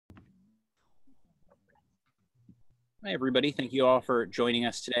Hi, everybody. Thank you all for joining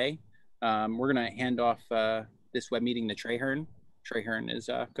us today. We're going to hand off this web meeting to Trahern. Trahern is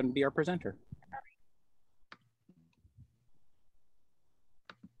going to be our presenter.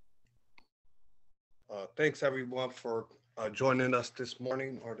 Thanks everyone for joining us this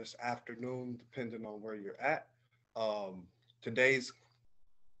morning or this afternoon, depending on where you're at. Today's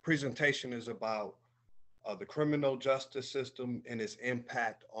presentation is about the criminal justice system and its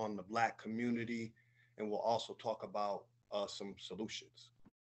impact on the Black community, and we'll also talk about some solutions.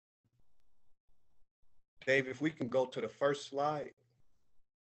 Dave, if we can go to the first slide.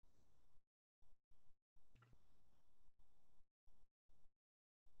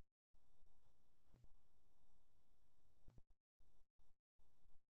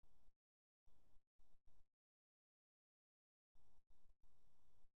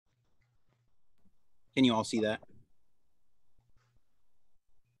 Can you all see that?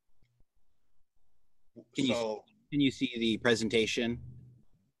 Can you see the presentation?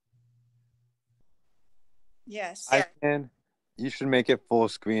 Yes. I can. You should make it full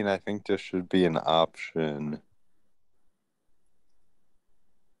screen. I think there should be an option.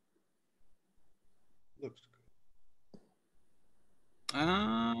 Looks good.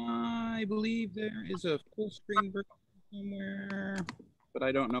 I believe there is a full screen version somewhere, but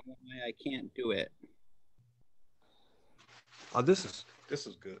I don't know why I can't do it. This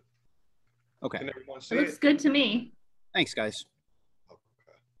is good. Okay. Can everyone see It looks good to me. Thanks, guys.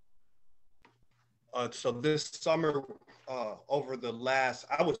 Okay. So this summer, over the last,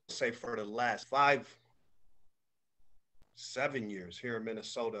 I would say for the last 7 years here in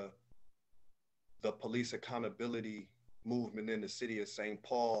Minnesota, the police accountability movement in the city of St.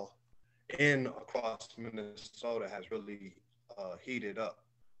 Paul and across Minnesota has really heated up.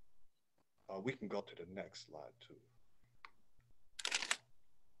 We can go to the next slide too.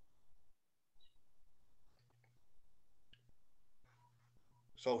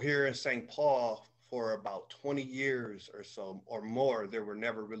 So here in St. Paul, for about 20 years or so or more, there were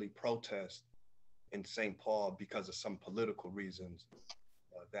never really protests in St. Paul because of some political reasons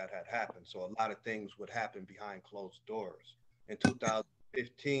that had happened. So a lot of things would happen behind closed doors. In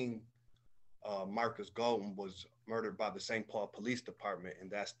 2015, Marcus Golden was murdered by the St. Paul Police Department,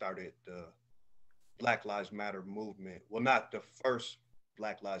 and that started the Black Lives Matter movement. Well, not the first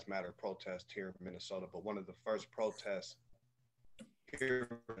Black Lives Matter protest here in Minnesota, but one of the first protests here.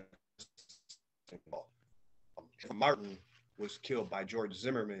 Martin was killed by George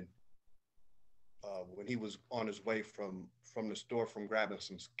Zimmerman when he was on his way from the store from grabbing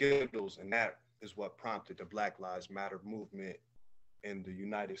some Skittles, and that is what prompted the Black Lives Matter movement in the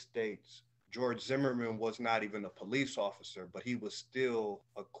United States. George Zimmerman was not even a police officer, but he was still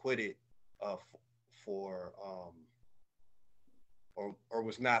acquitted or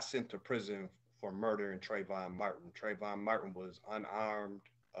was not sent to prison for murdering Trayvon Martin. Trayvon Martin was unarmed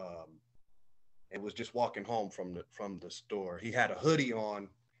and was just walking home from the store. He had a hoodie on,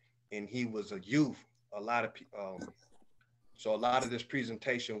 and he was a youth. So a lot of this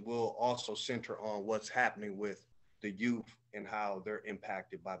presentation will also center on what's happening with the youth and how they're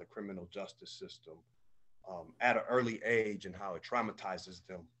impacted by the criminal justice system at an early age and how it traumatizes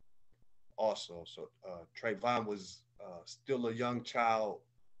them also. So Trayvon was still a young child,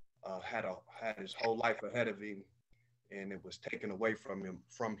 had his whole life ahead of him, and it was taken away from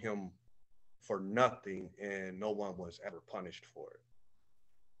him for nothing, and no one was ever punished for it.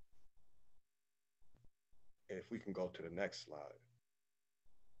 If we can go to the next slide.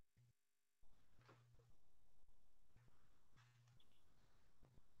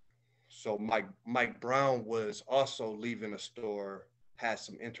 So Mike Brown was also leaving a store, had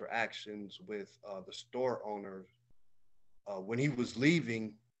some interactions with the store owner. When he was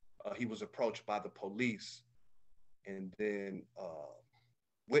leaving, he was approached by the police, and then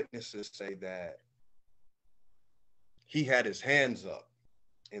witnesses say that he had his hands up.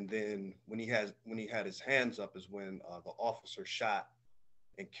 And then when he had his hands up is when the officer shot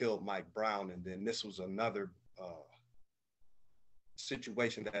and killed Mike Brown. And then this was another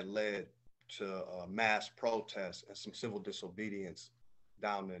situation that led to mass protests and some civil disobedience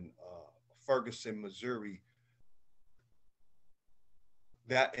down in Ferguson, Missouri.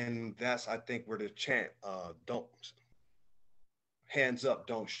 That's I think where the chant "Don't hands up,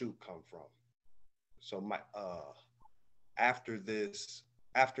 don't shoot" come from. So after this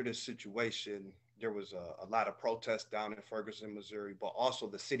situation, there was a lot of protests down in Ferguson, Missouri, but also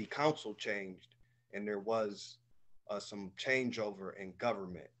the city council changed, and there was some changeover in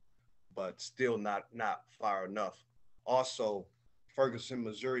government, but still not far enough. Also, Ferguson,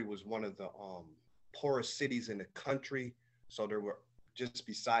 Missouri was one of the poorest cities in the country, so just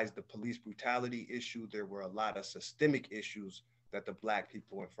besides the police brutality issue, there were a lot of systemic issues that the Black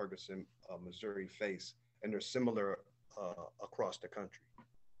people in Ferguson, Missouri face, and they're similar across the country.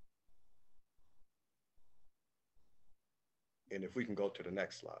 And if we can go to the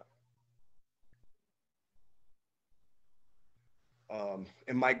next slide.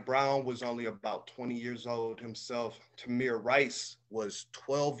 And Mike Brown was only about 20 years old himself. Tamir Rice was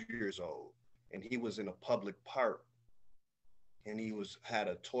 12 years old, and he was in a public park, and he had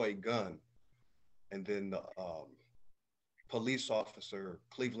a toy gun. And then the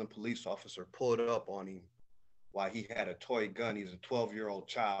Cleveland police officer pulled up on him while he had a toy gun. He's a 12-year-old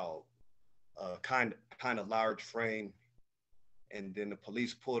child, kind of large frame. And then the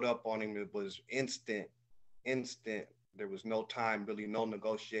police pulled up on him. It was instant. There was no time, really no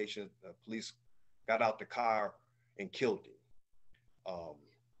negotiation. The police got out the car and killed him.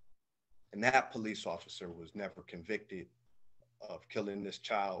 And that police officer was never convicted of killing this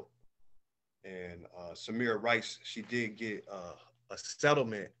child. And Samira Rice, she did get a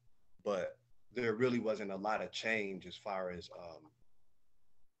settlement, but there really wasn't a lot of change as far as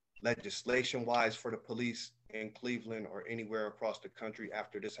legislation-wise for the police in Cleveland or anywhere across the country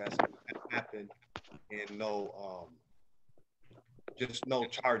after this has happened, and just no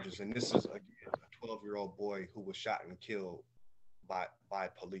charges. And this is, again, a 12-year-old boy who was shot and killed by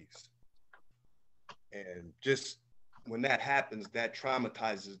police. And just when that happens, that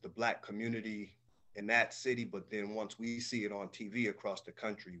traumatizes the Black community in that city. But then once we see it on TV across the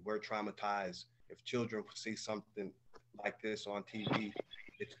country, we're traumatized. If children see something like this on TV,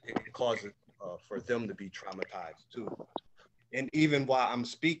 it causes for them to be traumatized too. And even while I'm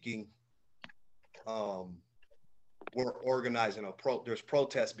speaking, we're organizing there's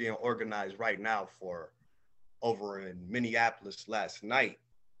protests being organized right now for over in Minneapolis last night.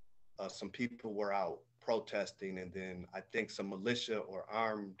 Some people were out protesting, and then I think some militia or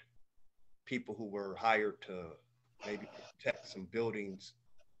armed people who were hired to maybe protect some buildings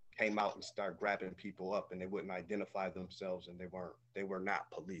came out and started grabbing people up, and they wouldn't identify themselves, and they were not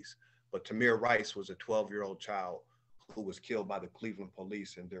police. But Tamir Rice was a 12-year-old child who was killed by the Cleveland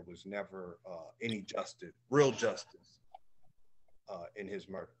police, and there was never any justice, real justice, in his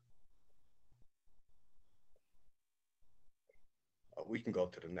murder. We can go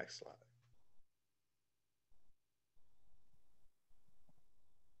to the next slide.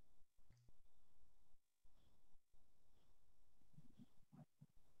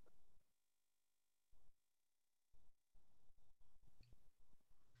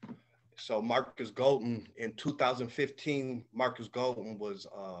 So Marcus Golden, in 2015, Marcus Golden was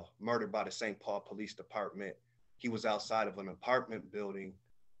murdered by the St. Paul Police Department. He was outside of an apartment building,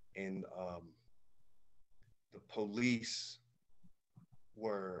 and the police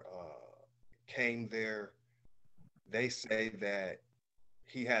came there. They say that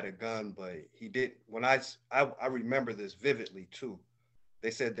he had a gun, but he didn't. When I remember this vividly too. They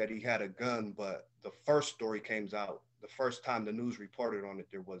said that he had a gun, but the first story came out. The first time the news reported on it,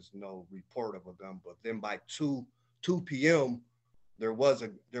 there was no report of a gun. But then by 2 p.m., they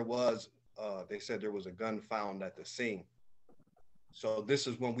said there was a gun found at the scene. So this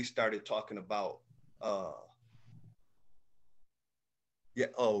is when we started talking about,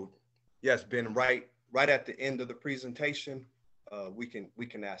 Ben, right at the end of the presentation, we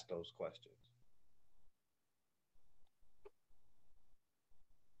can ask those questions.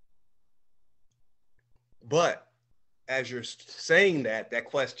 But as you're saying that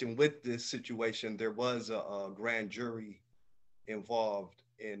question with this situation, there was a grand jury involved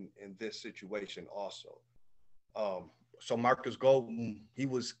in this situation also. So Marcus Golden, he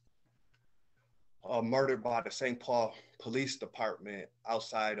was murdered by the St. Paul Police Department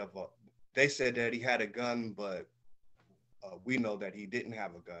outside of they said that he had a gun, but we know that he didn't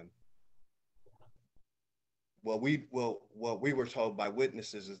have a gun. What we were told by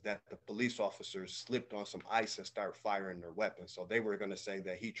witnesses is that the police officers slipped on some ice and started firing their weapons. So they were going to say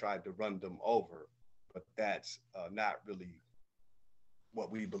that he tried to run them over, but that's not really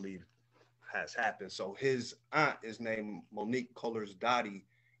what we believe has happened. So his aunt is named Monique Kohlers-Dottie,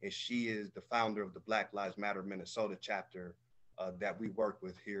 and she is the founder of the Black Lives Matter Minnesota chapter that we work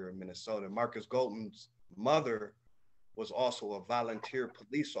with here in Minnesota. Marcus Golden's mother was also a volunteer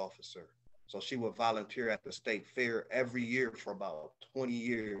police officer. So she would volunteer at the state fair every year for about 20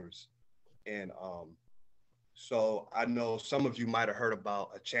 years. And so I know some of you might have heard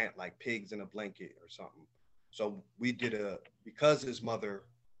about a chant like pigs in a blanket or something. So we did because his mother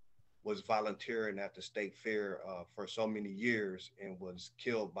was volunteering at the state fair for so many years and was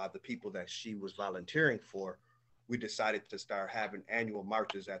killed by the people that she was volunteering for, we decided to start having annual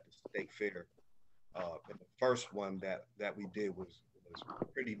marches at the state fair. And the first one that we did was was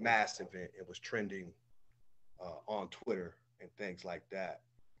pretty massive and it was trending on Twitter and things like that.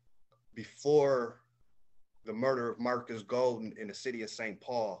 Before the murder of Marcus Golden in the city of St.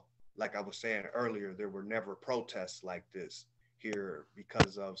 Paul, like I was saying earlier, there were never protests like this here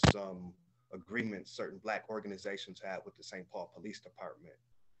because of some agreements certain Black organizations had with the St. Paul Police Department.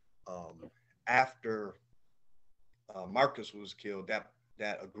 After Marcus was killed,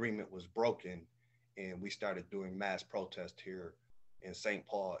 that agreement was broken, and we started doing mass protest here in St.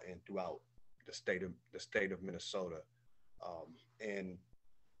 Paul and throughout the state of Minnesota. And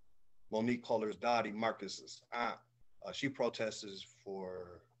Monique Kohler's Dottie, Marcus's aunt, she protests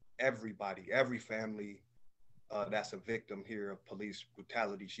for everybody, every family that's a victim here of police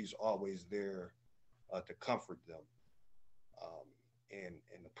brutality. She's always there to comfort them and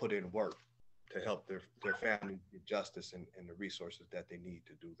to put in work to help their family get justice and the resources that they need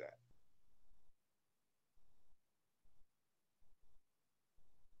to do that.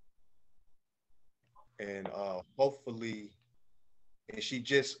 And hopefully,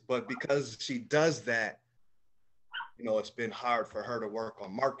 but because she does that, you know, it's been hard for her to work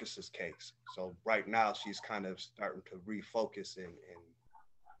on Marcus's case. So right now she's kind of starting to refocus and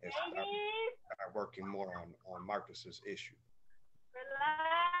start working more on Marcus's issue.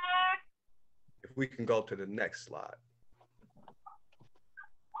 If we can go to the next slide.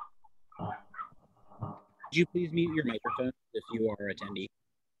 Could you please mute your microphone if you are an attendee?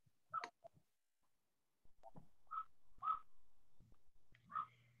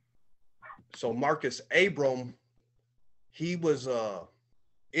 So Marcus Abram, he was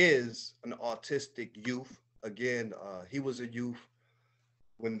is an autistic youth. Again, he was a youth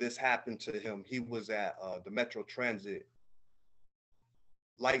when this happened to him. He was at the Metro Transit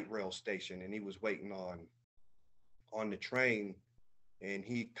light rail station, and he was waiting on the train, and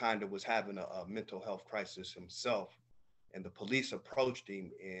he kind of was having a mental health crisis himself. And the police approached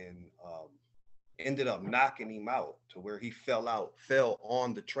him and ended up knocking him out to where he fell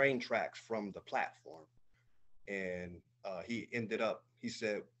on the train tracks from the platform. And he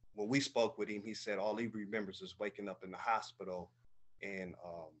said, when we spoke with him, he said all he remembers is waking up in the hospital and,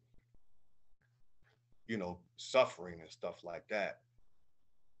 you know, suffering and stuff like that.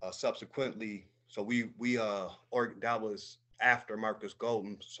 Subsequently, so that was after Marcus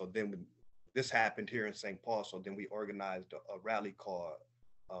Golden. So then this happened here in St. Paul. So then we organized a rally called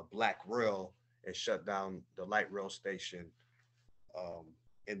Black Rail and shut down the light rail station.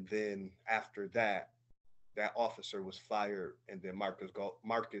 And then after that officer was fired, and then Mark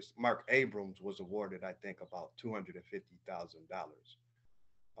Abrams was awarded, I think, about $250,000.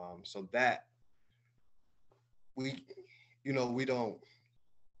 So that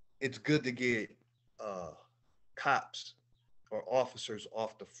it's good to get cops or officers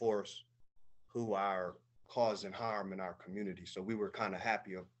off the force who are causing harm in our community. So we were kind of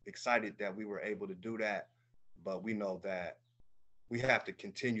excited that we were able to do that, but we know that we have to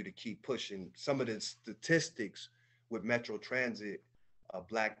continue to keep pushing. Some of the statistics with Metro Transit,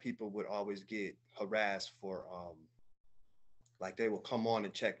 Black people would always get harassed for, like they will come on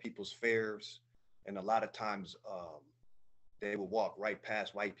and check people's fares. And a lot of times they will walk right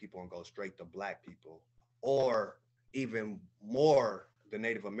past white people and go straight to Black people. Or even more, the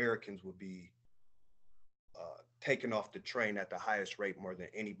Native Americans would be taken off the train at the highest rate, more than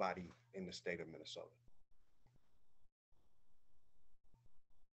anybody in the state of Minnesota.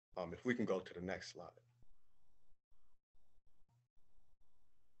 If we can go to the next slide.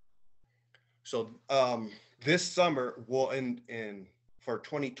 So this summer, for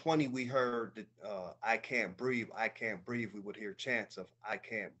 2020, we heard that I Can't Breathe, I Can't Breathe. We would hear chants of I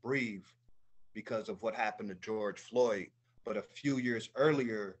Can't Breathe because of what happened to George Floyd. But a few years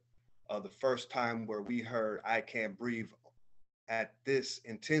earlier, the first time where we heard I Can't Breathe at this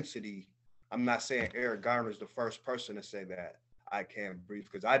intensity, I'm not saying Eric Garner is the first person to say that I can't breathe,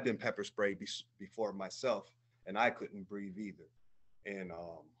 because I've been pepper sprayed before myself and I couldn't breathe either, and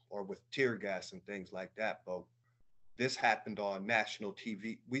or with tear gas and things like that. But this happened on national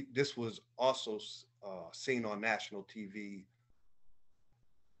TV. This was also seen on national TV,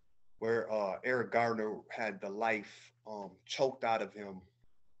 where Eric Garner had the life choked out of him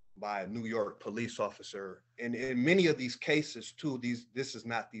by a New York police officer. And in many of these cases too, this is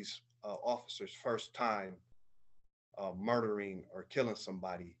not these officers' first time murdering or killing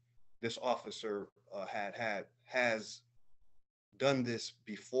somebody. This officer has done this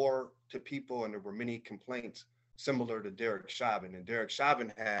before to people, and there were many complaints similar to Derek Chauvin. And Derek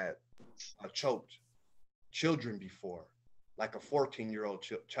Chauvin had choked children before, like a 14-year-old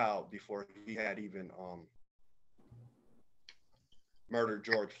child, before he had even murdered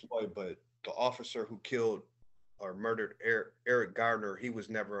George Floyd. But the officer who killed or murdered Eric Gardner, he was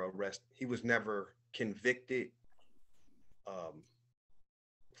never arrested. He was never convicted um,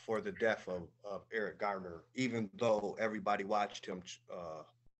 for the death of Eric Gardner, even though everybody watched him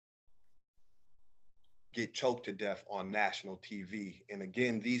get choked to death on national TV. And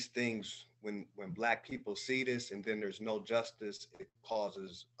again, these things, when Black people see this and then there's no justice, it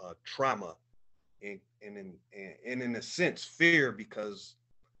causes trauma and in a sense fear, because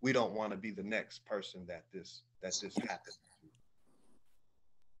we don't want to be the next person that this happened.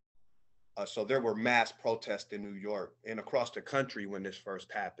 So there were mass protests in New York and across the country when this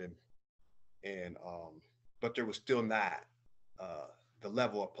first happened, and but there was still not the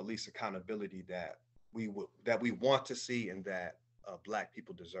level of police accountability that we want to see and that Black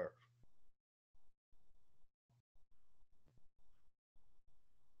people deserve.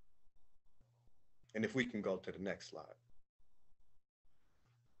 And if we can go to the next slide.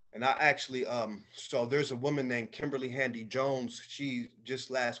 And I actually, so there's a woman named Kimberly Handy Jones. She just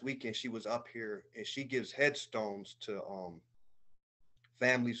last weekend, she was up here and she gives headstones to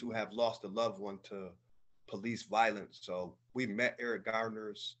families who have lost a loved one to police violence. So we met Eric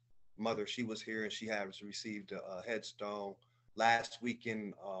Gardner's mother. She was here and she has received a headstone. Last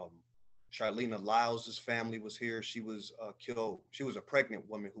weekend, Charlena Lyles' family was here. She was killed. She was a pregnant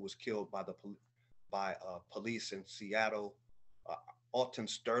woman who was killed by police in Seattle. Alton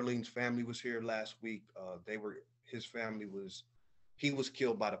Sterling's family was here last week. He was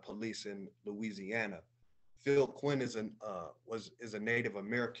killed by the police in Louisiana. Phil Quinn is a Native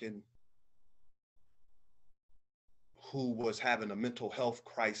American who was having a mental health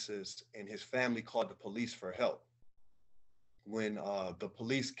crisis, and his family called the police for help. When the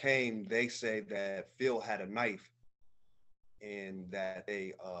police came, they say that Phil had a knife, and that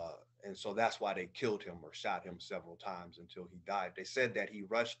and so that's why they killed him or shot him several times until he died. They said that he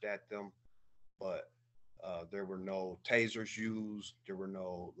rushed at them, but there were no tasers used. There were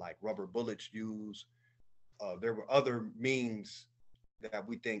no like rubber bullets used. There were other means that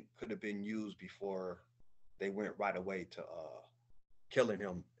we think could have been used before they went right away to killing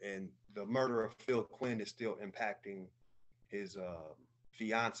him. And the murder of Phil Quinn is still impacting his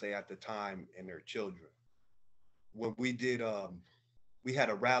fiance at the time and their children. When we did, we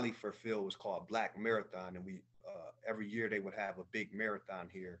had a rally for Phil. It was called Black Marathon, and we every year they would have a big marathon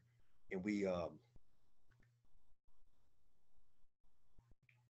here, and we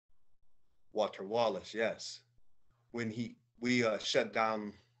Walter Wallace, yes. When we shut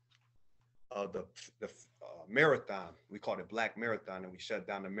down the marathon, we called it Black Marathon, and we shut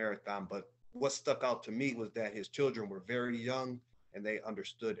down the marathon. But what stuck out to me was that his children were very young and they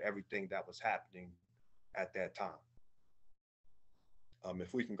understood everything that was happening at that time.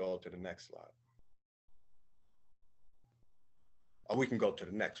 If we can go to the next slide. We can go to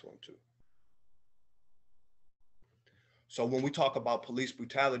the next one too. So when we talk about police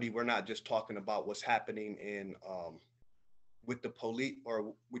brutality, we're not just talking about what's happening in with the police,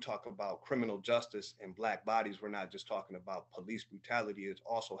 or we talk about criminal justice and Black bodies. We're not just talking about police brutality. It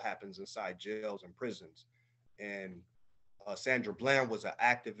also happens inside jails and prisons. And Sandra Bland was an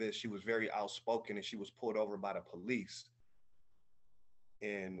activist. She was very outspoken, and she was pulled over by the police.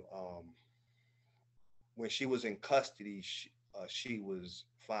 And when she was in custody, she was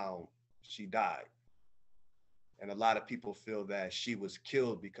found, she died. And a lot of people feel that she was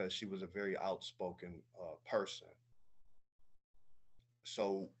killed because she was a very outspoken person.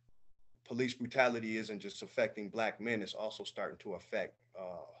 So police brutality isn't just affecting Black men, it's also starting to affect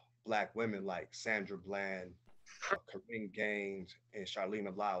Black women like Sandra Bland, Corinne Gaines, and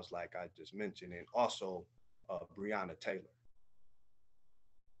Charlena Lyles, like I just mentioned, and also Breonna Taylor.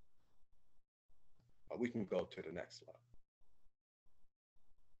 We can go to the next slide.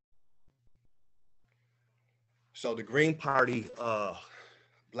 So the Green Party,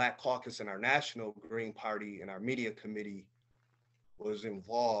 Black Caucus, and our National Green Party and our media committee was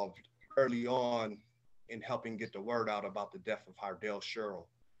involved early on in helping get the word out about the death of Hardell Sherrill.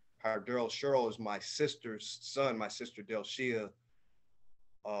 Hardell Sherrill is my sister's son. My sister Delshia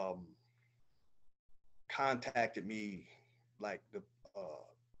contacted me, like the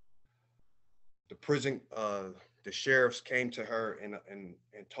prison, the sheriffs came to her and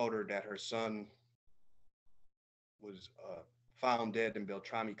told her that her son was found dead in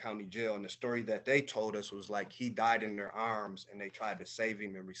Beltrami County Jail. And the story that they told us was like he died in their arms and they tried to save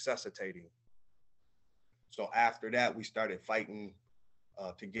him and resuscitate him. So after that, we started fighting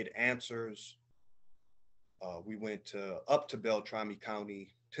to get answers. We went up to Beltrami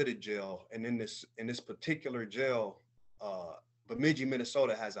County to the jail. And in this particular jail, Bemidji,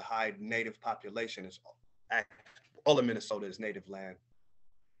 Minnesota has a high Native population. All of Minnesota is Native land.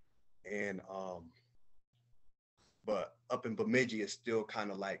 And but up in Bemidji, it's still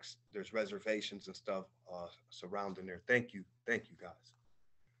kind of like there's reservations and stuff surrounding there. Thank you guys.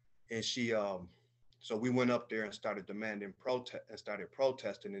 And so we went up there and started demanding protest and started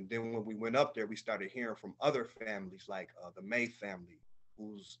protesting. And then when we went up there, we started hearing from other families like the May family,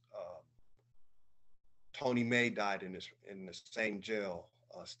 whose Tony May died in the same jail.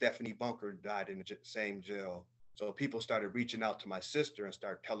 Stephanie Bunker died in the same jail. So people started reaching out to my sister and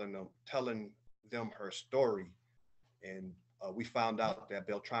started telling them her story. And we found out that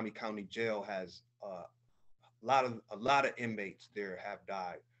Beltrami County Jail has a lot of inmates there have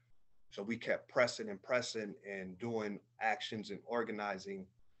died. So we kept pressing and pressing and doing actions and organizing,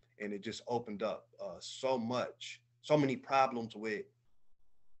 and it just opened up so many problems with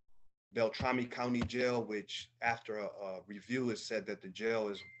Beltrami County Jail, which after a review has said that the jail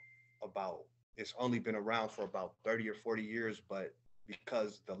is it's only been around for about 30 or 40 years, but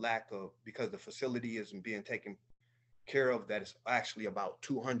because the facility isn't being taken care of, that it's actually about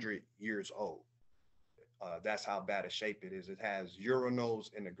 200 years old. That's how bad a shape it is. It has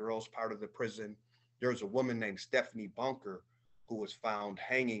urinals in the girls' part of the prison. There's a woman named Stephanie Bunker who was found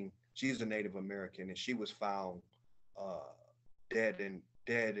hanging. She's a Native American, and she was found dead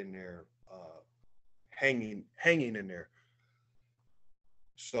in there, hanging in there.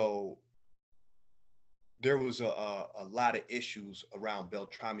 So there was a lot of issues around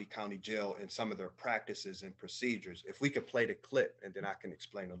Beltrami County Jail and some of their practices and procedures. If we could play the clip, and then I can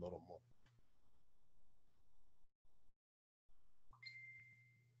explain a little more.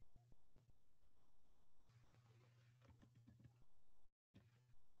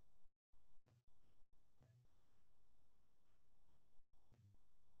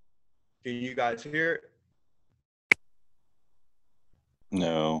 Can you guys hear it?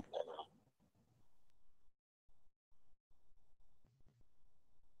 No.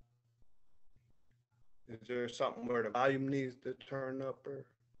 Is there something where the volume needs to turn up or?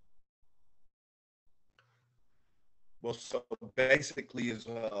 Well, so basically is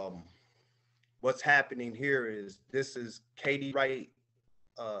what's happening here is this is Katie Wright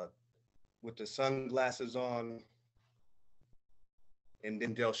with the sunglasses on, and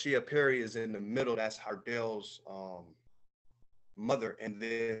then Delshia Perry is in the middle. That's Hardell's mother, and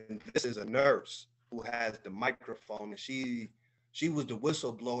then this is a nurse who has the microphone, and she was the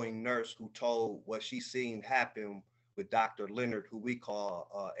whistleblowing nurse who told what she seen happen with Dr. Leonard, who we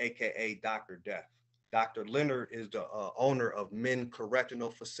call AKA Dr. Death. Dr. Leonard is the owner of Men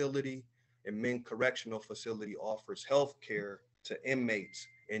Correctional Facility, and Men Correctional Facility offers health care to inmates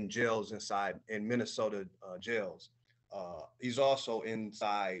in jails in Minnesota jails. He's also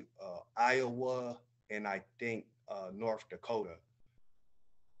inside Iowa and I think North Dakota.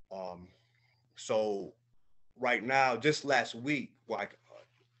 So right now, just last week,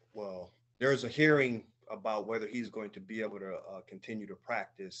 there's a hearing about whether he's going to be able to continue to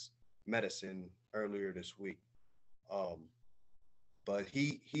practice medicine earlier this week. But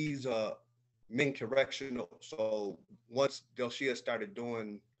he's Men Correctional. So once Delshia started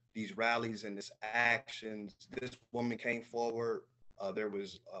doing these rallies and this actions, this woman came forward. There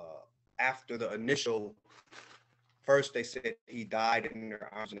was after the initial, first they said he died in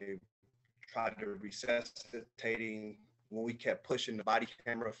their arms and they tried to resuscitating. When we kept pushing, the body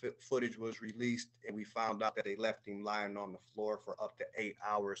camera footage was released, and we found out that they left him lying on the floor for up to 8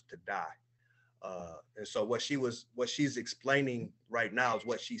 hours to die. And so what she's explaining right now is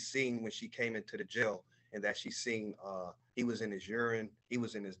what she's seen when she came into the jail, and that she's seen he was in his urine, he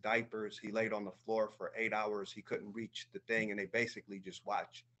was in his diapers, he laid on the floor for 8 hours, he couldn't reach the thing, and they basically just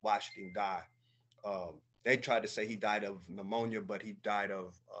watched him die. They tried to say he died of pneumonia, but he died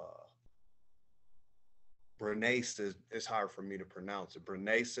of Bernays is hard for me to pronounce it.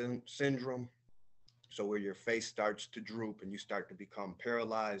 Bernays syndrome. So where your face starts to droop and you start to become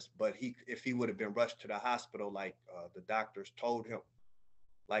paralyzed. But if he would have been rushed to the hospital like the doctors told him,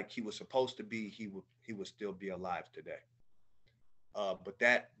 like he was supposed to be, he would still be alive today. But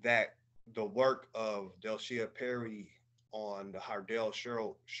the work of Delshia Perry on the Hardell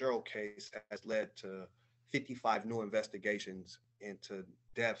Sherrill case has led to 55 new investigations into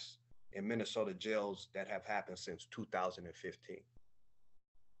deaths in Minnesota jails that have happened since 2015.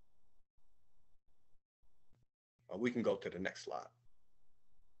 We can go to the next slide.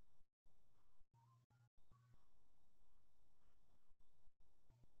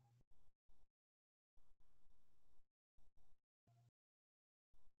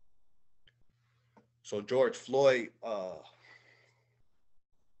 So George Floyd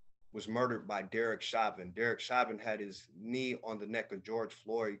was murdered by Derek Chauvin. Derek Chauvin had his knee on the neck of George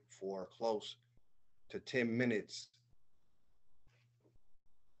Floyd for close to 10 minutes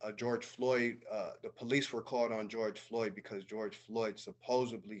George Floyd, the police were called on George Floyd because George Floyd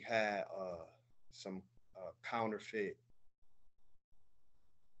supposedly had some counterfeit.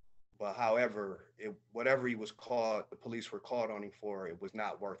 But however, whatever he was called, the police were called on him for, it was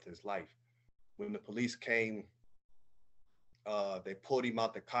not worth his life. When the police came, they pulled him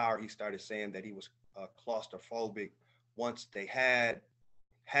out the car. He started saying that he was claustrophobic. Once they had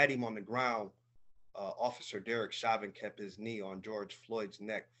him on the ground, Officer Derek Chauvin kept his knee on George Floyd's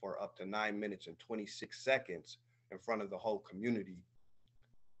neck for up to 9 minutes and 26 seconds in front of the whole community.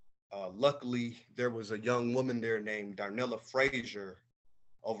 Luckily, there was a young woman there named Darnella Frazier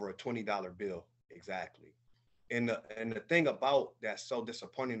over a $20 bill, exactly. And the thing about that's so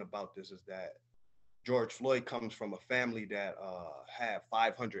disappointing about this is that George Floyd comes from a family that had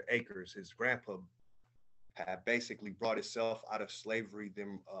 500 acres. His grandpa had basically brought himself out of slavery,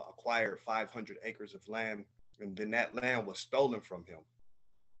 then acquired 500 acres of land, and then that land was stolen from him.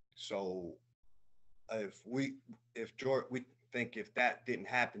 So we think if that didn't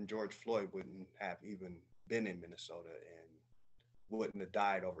happen, George Floyd wouldn't have even been in Minnesota and wouldn't have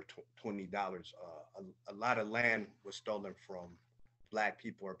died over $20. A lot of land was stolen from Black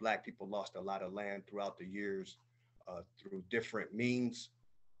people, or Black people lost a lot of land throughout the years through different means,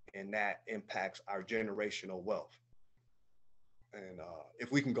 and that impacts our generational wealth. And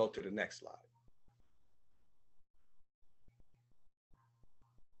if we can go to the next slide.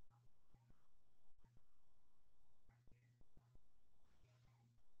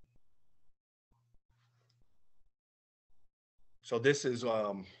 So this is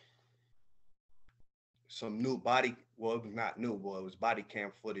some new body, well, it was not new, well, it was body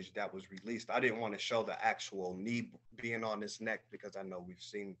cam footage that was released. I didn't want to show the actual knee being on his neck because I know we've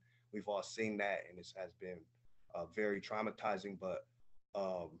all seen that, and it has been very traumatizing. But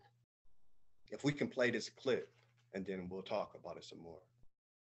if we can play this clip, and then we'll talk about it some more.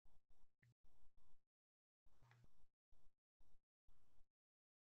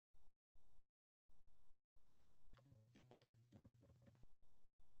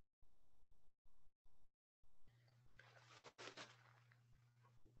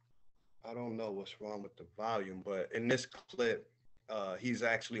 I don't know what's wrong with the volume, but in this clip, he's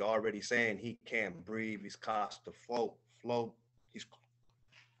actually already saying he can't breathe. He's claustrophobic.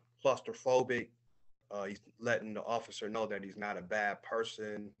 He's letting the officer know that he's not a bad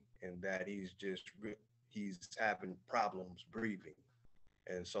person and that he's having problems breathing.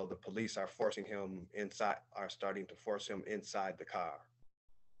 And so the police are starting to force him inside the car.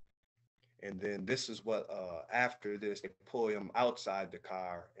 And then this is what, after this, they pull him outside the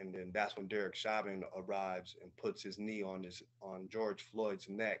car. And then that's when Derek Chauvin arrives and puts his knee on George Floyd's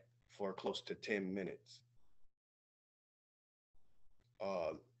neck for close to 10 minutes.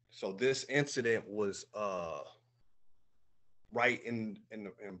 So this incident was right in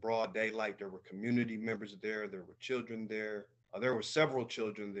broad daylight. There were community members there. There were children there. There were several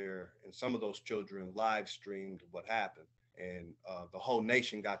children there, and some of those children live streamed what happened. And the whole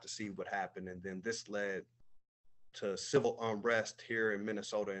nation got to see what happened. And then this led to civil unrest here in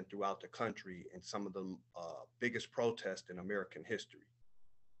Minnesota and throughout the country, and some of the biggest protests in American history.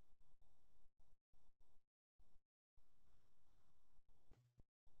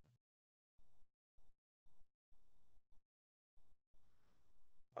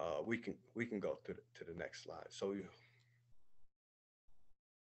 We can go to the next slide. So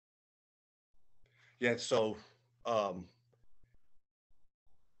yeah, so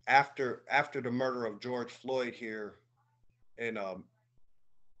after the murder of George Floyd here in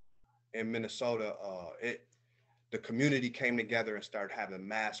Minnesota, the community came together and started having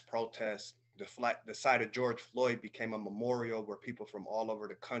mass protests. The site of George Floyd became a memorial where people from all over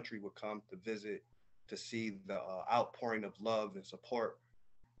the country would come to visit, to see the outpouring of love and support.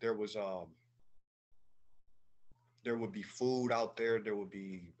 There would be food out there. There would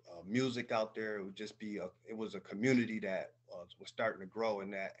be music out there. It would just be it was a community that was starting to grow,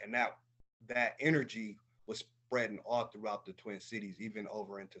 and that energy was spreading all throughout the Twin Cities, even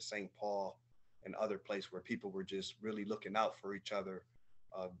over into St. Paul and other places where people were just really looking out for each other.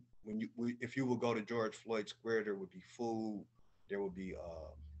 If you would go to George Floyd Square, there would be food. There would be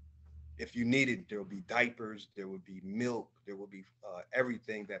if you needed, there would be diapers, there would be milk, there would be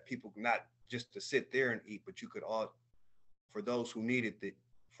everything that people, not just to sit there and eat, but you could for those who needed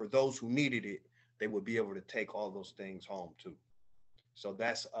it, they would be able to take all those things home too. So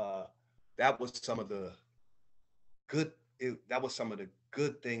that was some of the good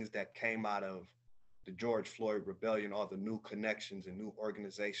things that came out of the George Floyd rebellion, all the new connections and new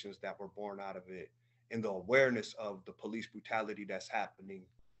organizations that were born out of it, and the awareness of the police brutality that's happening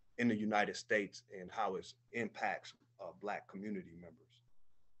in the United States and how it impacts Black community members.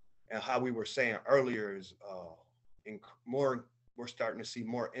 And how we were saying earlier is we're starting to see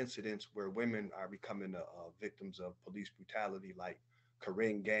more incidents where women are becoming victims of police brutality, like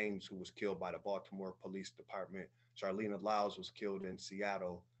Corinne Gaines, who was killed by the Baltimore Police Department. Charlena Lyles was killed in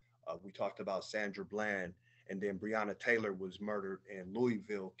Seattle. We talked about Sandra Bland, and then Breonna Taylor was murdered in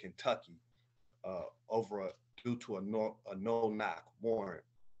Louisville, Kentucky, due to a no-knock warrant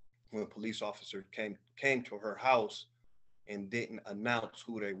when a police officer came to her house and didn't announce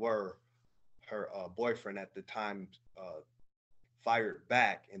who they were. Her boyfriend at the time fired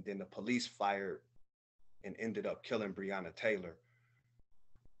back, and then the police fired and ended up killing Breonna Taylor.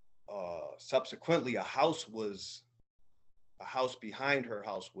 Subsequently, a house behind her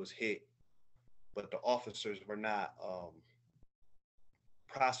house was hit, but the officers were not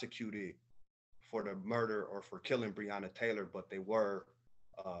prosecuted for the murder or for killing Breonna Taylor, but they were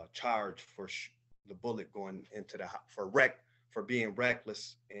charged for the bullet going into for being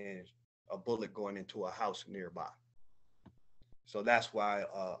reckless and a bullet going into a house nearby. So that's why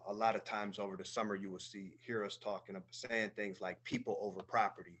a lot of times over the summer you will hear us saying things like people over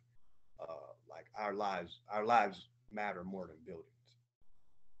property, like our lives matter more than buildings.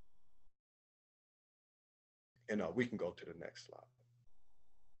 And we can go to the next slide.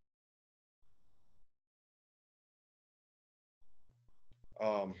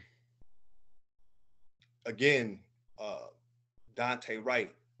 Again, Dante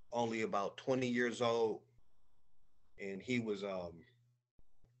Wright, only about 20 years old, and he was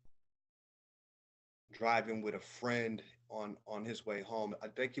driving with a friend on his way home. I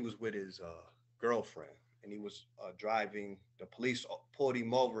think he was with his girlfriend, and he was driving. The police pulled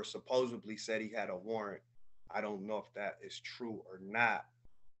him over, supposedly said he had a warrant. I don't know if that is true or not.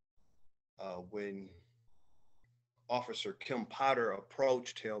 When Officer Kim Potter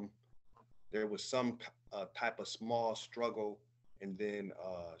approached him, there was some type of small struggle, and then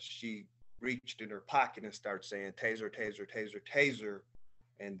she reached in her pocket and started saying taser, taser, taser, taser,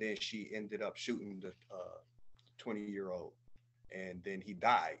 and then she ended up shooting the 20-year-old, and then he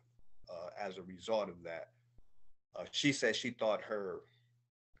died as a result of that. She said she thought her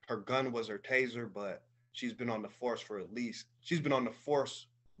gun was her taser, but she's been on the force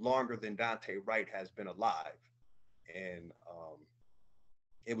longer than Dante Wright has been alive. And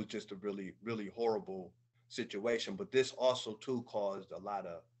it was just a really, really horrible situation. But this also too caused a lot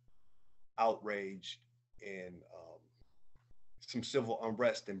of outrage and some civil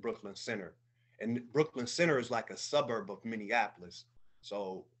unrest in Brooklyn Center. And Brooklyn Center is like a suburb of Minneapolis.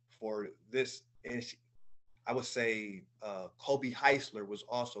 So for this, I would say Kobe Heisler was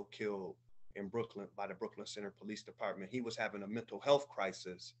also killed in Brooklyn by the Brooklyn Center Police Department. He was having a mental health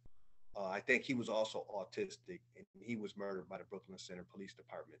crisis. I think he was also autistic, and he was murdered by the Brooklyn Center Police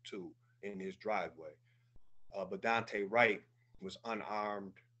Department too in his driveway. But Dante Wright was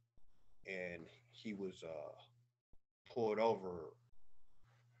unarmed, and he was pulled over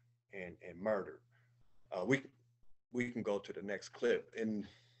and murdered. We can go to the next clip.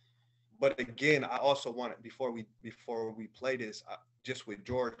 But again, I also want to, before we play this, just with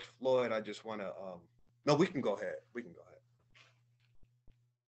George Floyd, I just want to. No, we can go ahead. We can go ahead.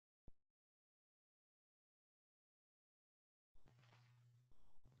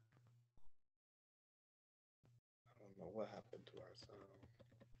 I don't know what happened to our sound.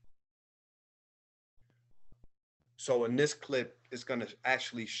 So in this clip, it's going to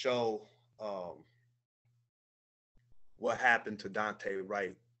actually show what happened to Dante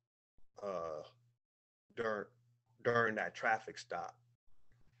Wright during that traffic stop.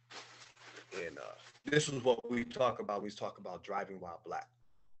 And this is what we talk about when we talk about driving while black.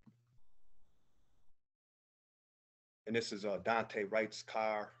 And this is Dante Wright's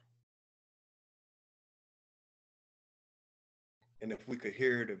car. And if we could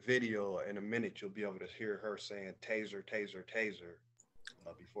hear the video in a minute, you'll be able to hear her saying taser, taser, taser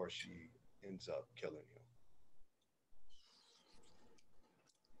before she ends up killing him.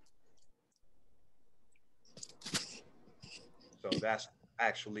 So that's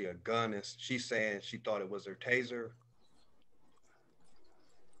actually a gun. And she's saying she thought it was her taser.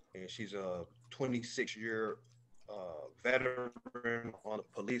 And she's a 26-year veteran on the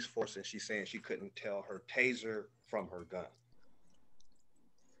police force. And she's saying she couldn't tell her taser from her gun.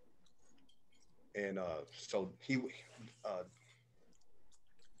 And so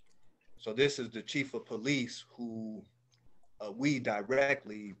this is the chief of police who we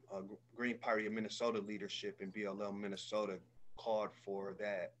directly, Green Party of Minnesota leadership in BLM Minnesota, called for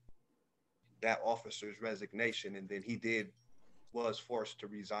that officer's resignation, and then he was forced to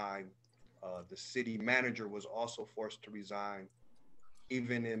resign. The city manager was also forced to resign.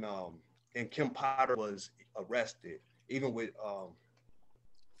 Even and Kim Potter was arrested. Even with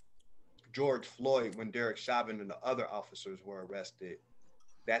George Floyd, when Derek Chauvin and the other officers were arrested,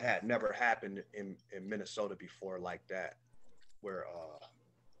 that had never happened in Minnesota before like that, where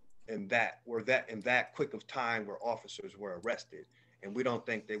in that quick of time where officers were arrested. And we don't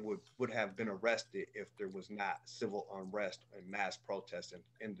think they would have been arrested if there was not civil unrest and mass protests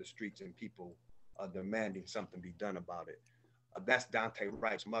in the streets and people demanding something be done about it. That's Dante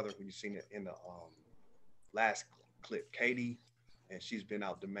Wright's mother, who you've seen it in the last clip, Katie, and she's been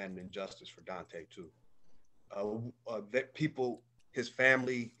out demanding justice for Dante too. That people, his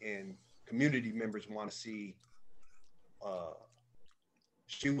family and community members want to see.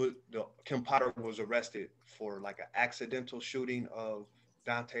 Kim Potter was arrested for like an accidental shooting of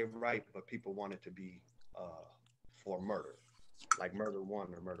Dante Wright, but people wanted to be for murder, like murder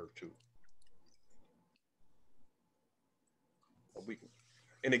 1 or murder 2.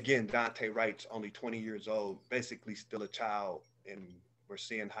 And again, Dante Wright's only 20 years old, basically still a child, and we're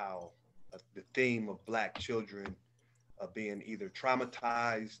seeing how the theme of Black children being either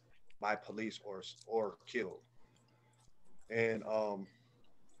traumatized by police or killed. And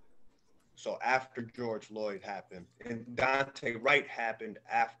so after George Floyd happened, and Dante Wright happened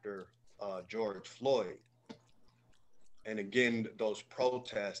after George Floyd, and again, those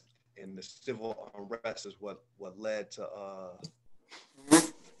protests and the civil unrest is what led to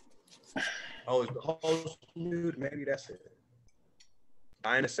is the host muted? Maybe that's it.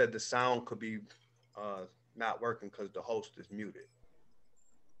 Diana said the sound could be not working because the host is muted.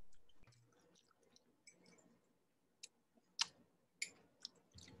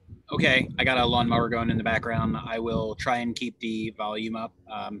 Okay, I got a lawnmower going in the background. I will try and keep the volume up.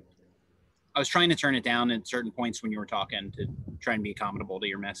 I was trying to turn it down at certain points when you were talking to try and be accommodable to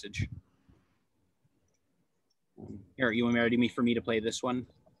your message. Here, you ready for me to play this one?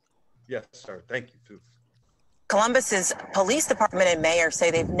 Yes, sir. Thank you, too. Columbus's police department and mayor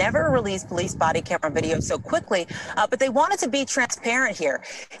say they've never released police body camera video so quickly, but they wanted to be transparent here.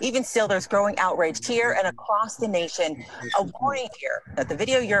 Even still, there's growing outrage here and across the nation. A warning here that the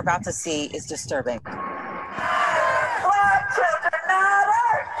video you're about to see is disturbing.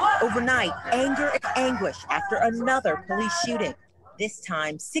 Overnight, anger and anguish after another police shooting. This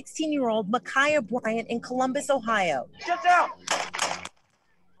time, 16-year-old Micaiah Bryant in Columbus, Ohio. Get down!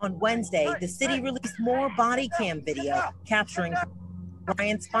 On Wednesday, the city released more body cam video capturing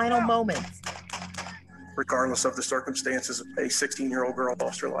Bryant's final moments. Regardless of the circumstances, a 16-year-old girl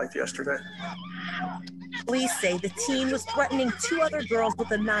lost her life yesterday. Police say the teen was threatening 2 other girls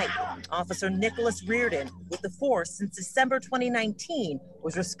with a knife. Officer Nicholas Reardon, with the force since December 2019,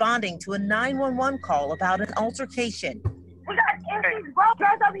 was responding to a 911 call about an altercation. We got these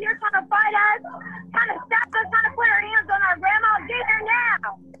girls over here trying to fight us, trying to stop us, trying to put our hands on our grandma. Get here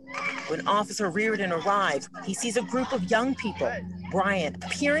now. When Officer Reardon arrives, he sees a group of young people. Bryant,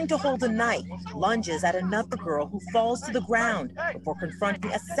 appearing to hold a knife, lunges at another girl who falls to the ground before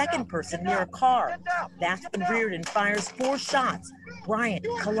confronting a second person near a car. That's when Reardon fires 4 shots, Bryant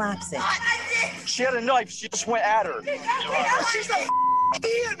collapsing. She had a knife. She just went at her. She's a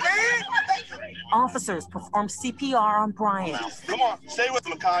idiot, man. Officers performed CPR on Bryant. Come on, stay with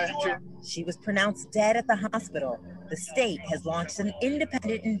Micaiah. She was pronounced dead at the hospital. The state has launched an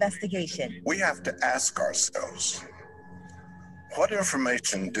independent investigation. We have to ask ourselves, what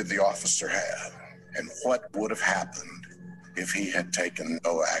information did the officer have, and what would have happened if he had taken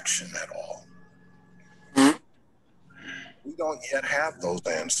no action at all? We don't yet have those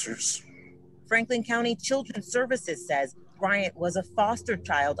answers. Franklin County Children's Services says Bryant was a foster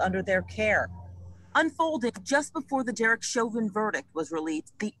child under their care. Unfolding just before the Derek Chauvin verdict was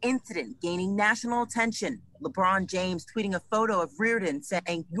released, the incident gaining national attention. LeBron James tweeting a photo of Reardon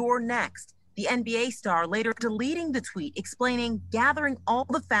saying, "You're next." The NBA star later deleting the tweet, explaining gathering all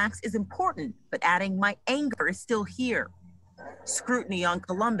the facts is important, but adding, "My anger is still here." Scrutiny on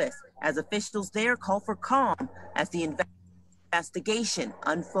Columbus as officials there call for calm as the investigation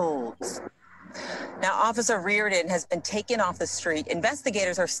unfolds. Now, Officer Reardon has been taken off the street.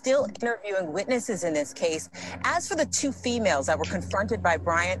 Investigators are still interviewing witnesses in this case. As for the 2 females that were confronted by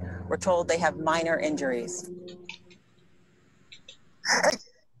Bryant, we're told they have minor injuries.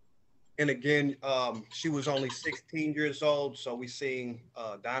 And again, she was only 16 years old. So we seen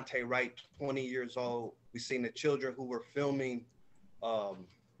Dante Wright, 20 years old. We seen the children who were filming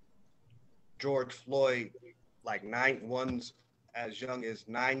George Floyd, like one's as young as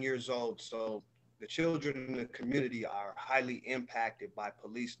 9 years old. So the children in the community are highly impacted by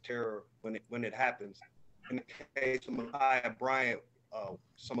police terror when it happens. In the case of Micaiah Bryant,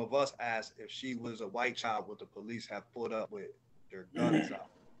 some of us asked if she was a white child, would the police have pulled up with their guns out?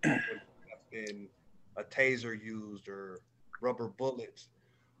 Would have been a taser used or rubber bullets?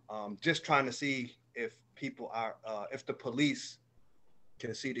 just trying to see if people are, if the police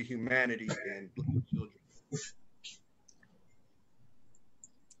can see the humanity in Black children.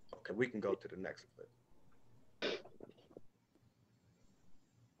 Okay, we can go to the next clip.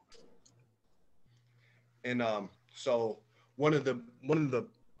 And so one of the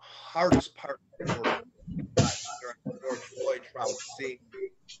hardest parts during the George Floyd trial was seeing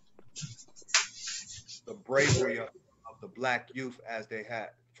the bravery of the Black youth as they had.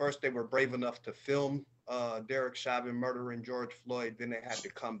 First, they were brave enough to film Derek Chauvin murdering George Floyd. Then they had to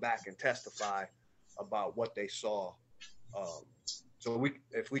come back and testify about what they saw. So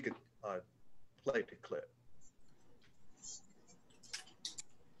if we could play the clip.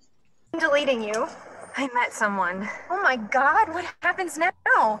 I'm deleting you. I met someone. Oh my God, what happens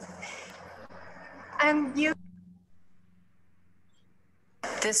now? And you.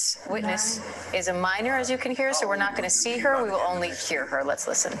 This witness is a minor, as you can hear, so we're not going to see her. We will only hear her. Let's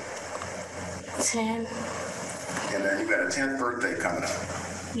listen. 10. And then you got a 10th birthday coming up.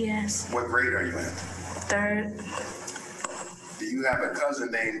 Yes. What grade are you in? 3rd. Do you have a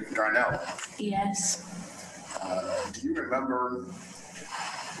cousin named Darnell? Yes. Do you remember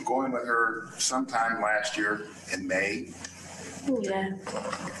going with her sometime last year in May? Yeah.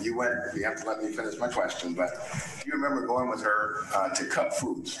 You have to let me finish my question, but do you remember going with her to Cup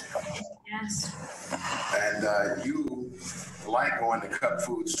Foods? Yes. And you like going to Cup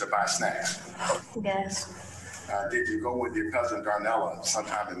Foods to buy snacks? Yes. Did you go with your cousin Darnella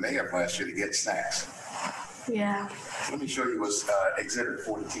sometime in May of last year to get snacks? Yeah. Let me show you what's Exhibit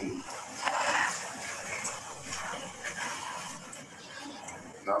 14.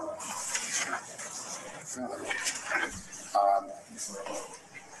 No?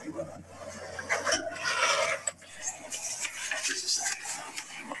 Just a second.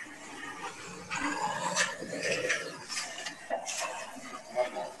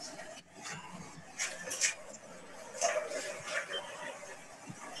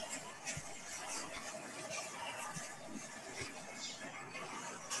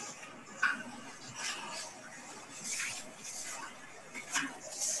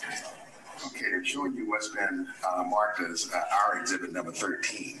 Okay, they're showing you what's been marked as our exhibit number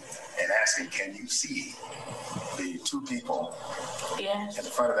 13 and asking, can you see the two people Yes. in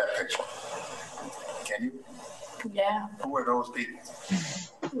the front of that picture? Can you? Yeah. Who are those people?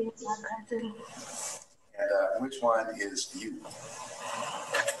 It's my cousin. And which one is you?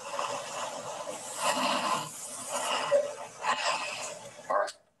 All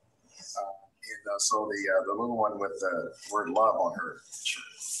right. And so the little one with the word love on her shirt.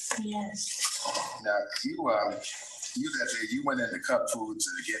 Yes. Now you went into Cup Foods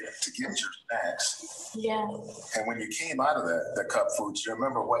to get your snacks. Yeah. And when you came out of the Cup Foods, do you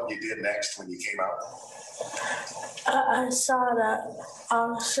remember what you did next when you came out? I saw the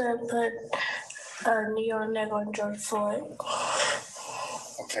officer put a knee on neck on George Floyd.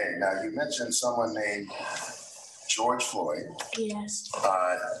 Okay, now you mentioned someone named George Floyd. Yes.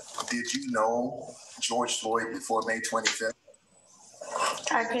 Did you know George Floyd before May 25th?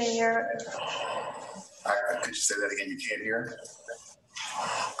 I can hear it. Could you say that again? You can't hear it?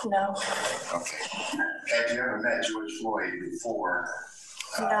 No. Okay. Had you ever met George Floyd before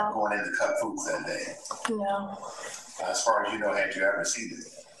No. going into Cup Foods that day? No. As far as you know, had you ever seen it?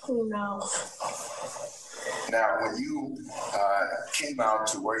 No. Now, when you came out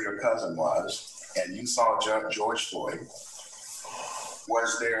to where your cousin was and you saw George Floyd,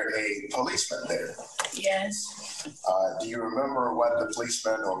 was there a policeman there? Yes. Do you remember what the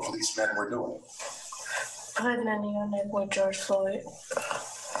policeman or policemen were doing? Putting a knee on neck with George Floyd.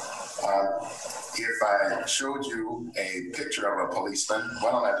 If I showed you a picture of a policeman,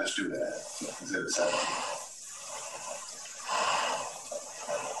 why don't I just do that? Exhibit 17.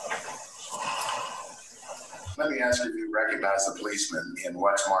 Let me ask you if you recognize the policeman in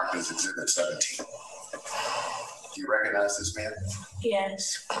what's marked as Exhibit 17. Do you recognize this man?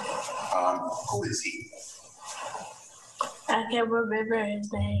 Yes. Who is he? I can't remember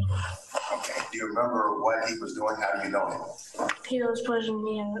his name. Okay. Do you remember what he was doing? How do you know him? He was pushing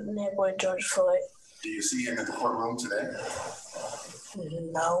me in the neck with George Floyd. Do you see him in the courtroom today?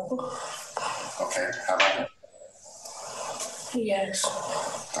 No. Okay. How about him? Yes.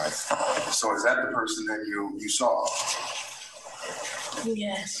 All right. So is that the person that you saw?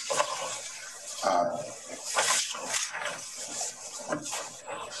 Yes.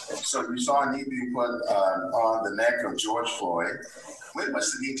 So you saw a knee being put on the neck of George Floyd. When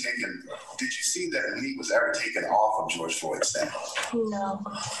was the knee taken? Did you see that the knee was ever taken off of George Floyd's neck? No.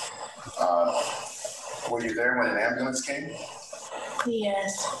 Were you there when an ambulance came?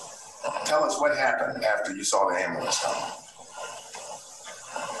 Yes. Tell us what happened after you saw the ambulance come.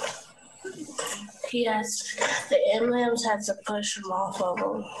 The ambulance had to push him off of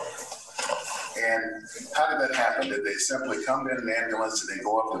him. And how did that happen? Did they simply come in an ambulance and they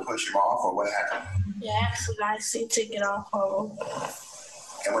go up to push him off, or what happened? They asked him nicely to get off of him.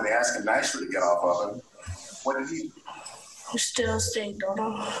 And when they asked him nicely to get off of him, what did he do? He still stayed on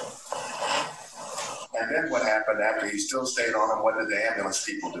him. And then what happened after he still stayed on him? What did the ambulance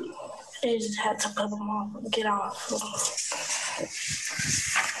people do? They just had to put him off and get off.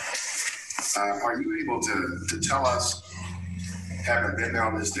 Are you able to tell us, having been there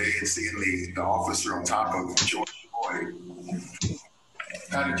on this day and seeing the officer on top of George Floyd,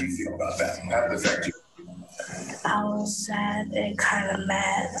 how did you feel about that? How did it affect you? I was sad and kind of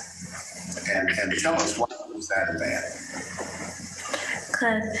mad. And tell us why you was sad and mad.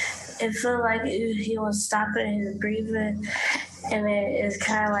 Because it felt like he was stopping his breathing, and it's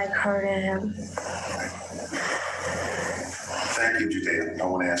kind of like hurting him. Thank you, Judea. I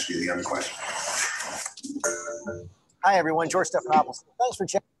want to ask you the other question. Hi, everyone. George Stephanopoulos. Thanks for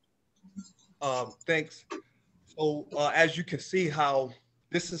checking. Thanks. So as you can see,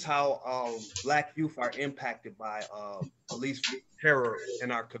 this is how Black youth are impacted by police terror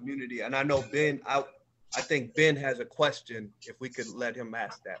in our community. And I know Ben, I think Ben has a question. If we could let him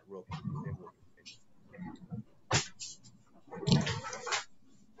ask that real quick.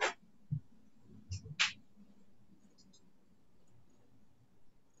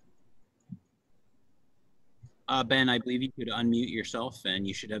 Ben, I believe you could unmute yourself and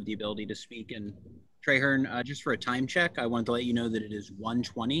you should have the ability to speak. And Trahern, just for a time check, I wanted to let you know that it is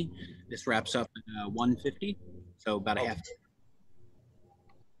 1:20. This wraps up at 1:50, so about a half.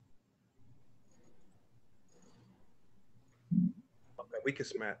 Okay, we can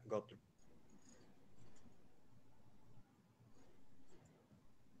go through.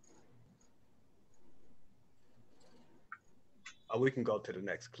 We can go to the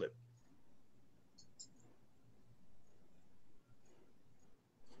next clip.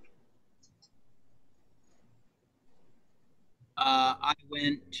 I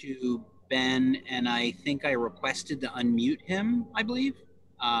went to Ben and I think I requested to unmute him, I believe.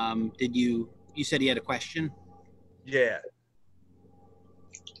 Did you said he had a question? Yeah.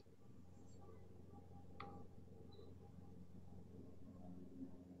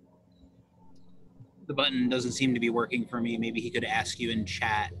 The button doesn't seem to be working for me. Maybe he could ask you in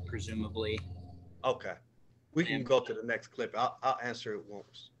chat, presumably. Okay. We can go to the next clip. I'll answer it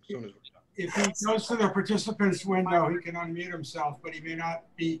once as soon as we're done. If he goes to the participants window, he can unmute himself, but he may not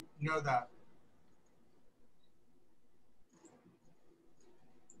know that.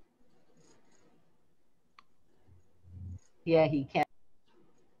 Yeah, he can.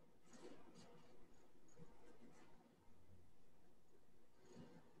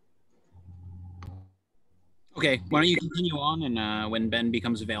 Okay, why don't you continue on, and when Ben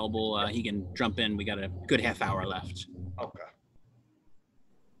becomes available, he can jump in. We got a good half hour left. Okay.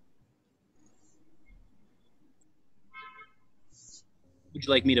 Would you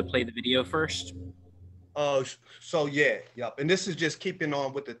like me to play the video first? So yeah, yep. And this is just keeping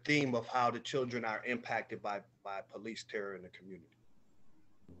on with the theme of how the children are impacted by police terror in the community.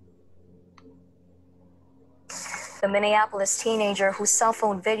 The Minneapolis teenager whose cell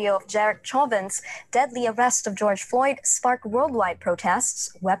phone video of Derek Chauvin's deadly arrest of George Floyd sparked worldwide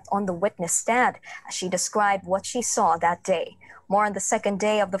protests wept on the witness stand as she described what she saw that day. More on the second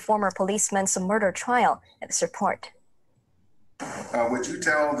day of the former policeman's murder trial in this report. Would you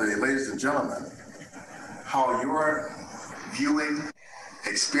tell the ladies and gentlemen how your viewing,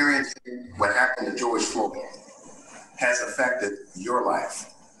 experiencing what happened to George Floyd has affected your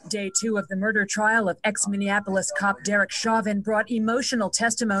life? Day 2 of the murder trial of ex-Minneapolis cop Derek Chauvin brought emotional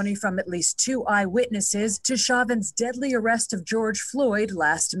testimony from at least 2 eyewitnesses to Chauvin's deadly arrest of George Floyd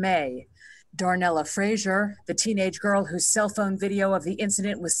last May. Darnella Frazier, the teenage girl whose cell phone video of the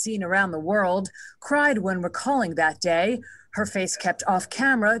incident was seen around the world, cried when recalling that day, her face kept off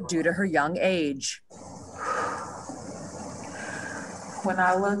camera due to her young age. When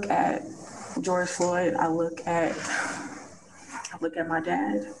I look at George Floyd, I look at my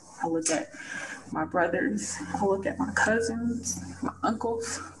dad, I look at my brothers, I look at my cousins, my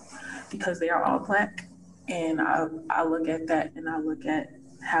uncles, because they are all Black. And I look at that and I look at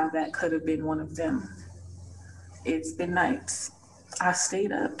how that could have been one of them. It's been nights. I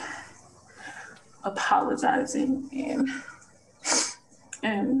stayed up apologizing and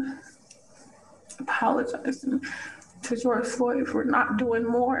apologizing to George Floyd for not doing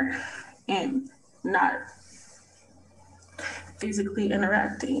more and not physically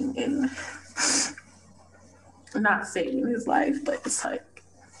interacting and not saving his life. But it's like,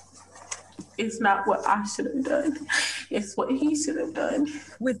 It's not what I should have done. It's what he should have done.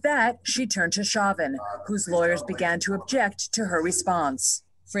 With that, she turned to Chauvin, whose lawyers began to object to her response.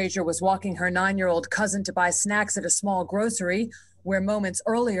 Frazier was walking her 9-year-old cousin to buy snacks at a small grocery, where moments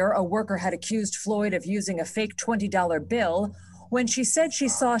earlier a worker had accused Floyd of using a fake $20 bill, when she said she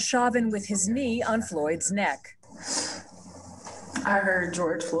saw Chauvin with his knee on Floyd's neck. I heard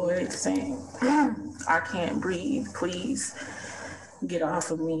George Floyd saying, "I can't breathe, please get off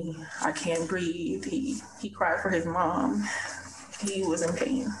of me. I can't breathe." He cried for his mom. He was in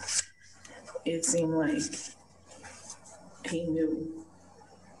pain. It seemed like he knew.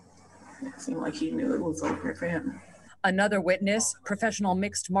 It seemed like he knew it was over for him. Another witness, professional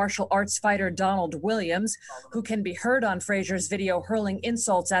mixed martial arts fighter Donald Williams, who can be heard on Frazier's video hurling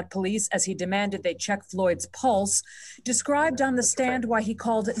insults at police as he demanded they check Floyd's pulse, described on the stand why he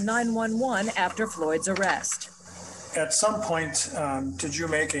called 911 after Floyd's arrest. At some point, did you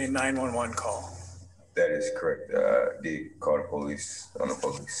make a 911 call? That is correct. Did call the police on the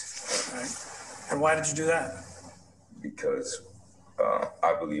police. Right. And why did you do that? Because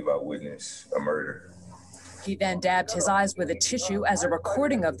I believe I witnessed a murder. He then dabbed his eyes with a tissue as a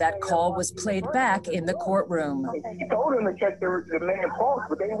recording of that call was played back in the courtroom. He told him to check the man's pulse,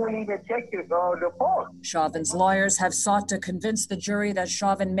 but they wouldn't even check the pulse. Chauvin's lawyers have sought to convince the jury that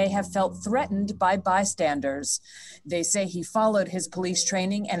Chauvin may have felt threatened by bystanders. They say he followed his police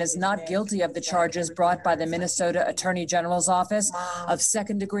training and is not guilty of the charges brought by the Minnesota Attorney General's office of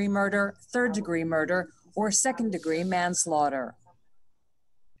second-degree murder, third-degree murder, or second-degree manslaughter.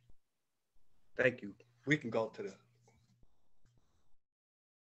 Thank you. We can go to the.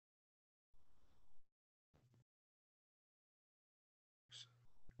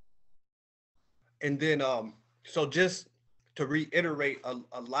 And then, so just to reiterate,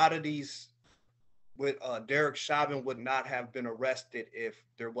 a lot of these with Derek Chauvin would not have been arrested if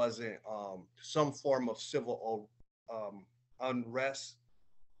there wasn't some form of civil unrest.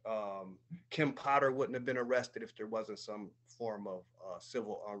 Kim Potter wouldn't have been arrested if there wasn't some form of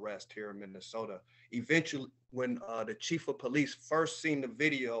civil unrest here in Minnesota. Eventually, when the chief of police first seen the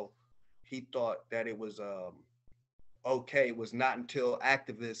video, he thought that it was okay. It was not until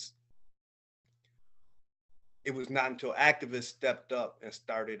activists stepped up and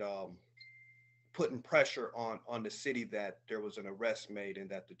started putting pressure on the city that there was an arrest made and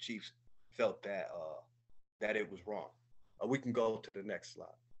that the chief felt that it was wrong. We can go to the next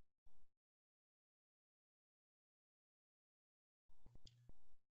slide.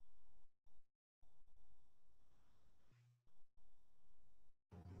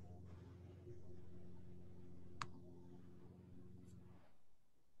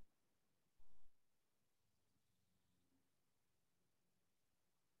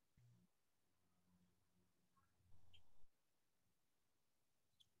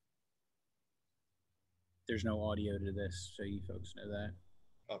 There's no audio to this, so you folks know that.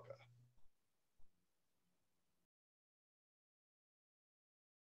 Okay.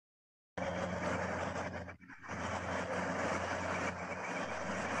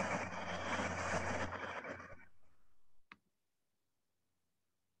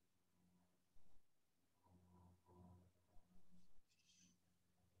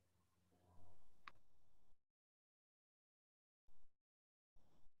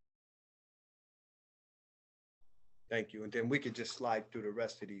 Thank you. And then we could just slide through the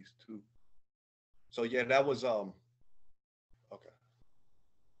rest of these too. So yeah, that was okay.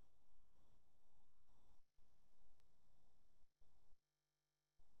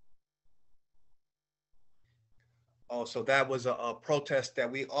 Oh, so that was a protest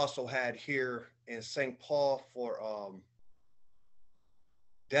that we also had here in St. Paul for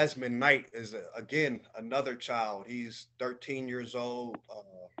Desmond Knight is again another child. He's 13 years old.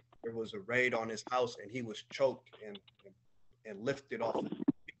 There was a raid on his house and he was choked and lifted off.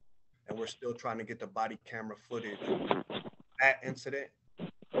 And we're still trying to get the body camera footage of that incident.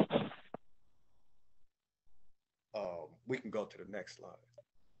 We can go to the next slide.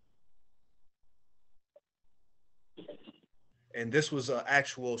 And this was an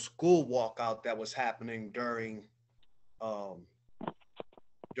actual school walkout that was happening during the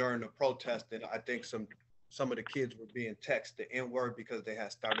protest. And I think some of the kids were being texted the N-word because they had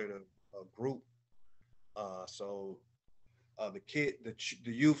started a group. So the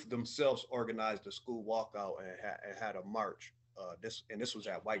youth themselves organized a school walkout and had a march. This was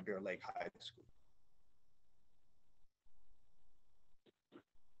at White Bear Lake High School.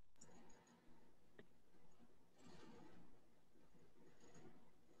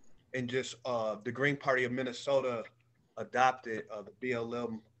 And just the Green Party of Minnesota adopted the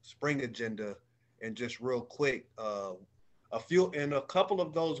BLM spring agenda. And just real quick, a couple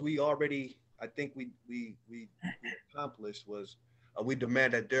of those we already I think we accomplished was we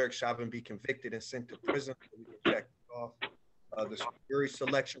demand that Derek Chauvin be convicted and sent to prison so we can check it off. The jury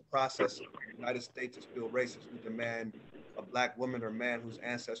selection process in the United States is still racist. We demand a Black woman or man whose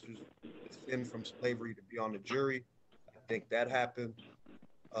ancestors descend from slavery to be on the jury. I think that happened.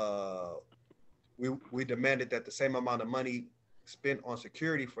 We demanded that the same amount of money spent on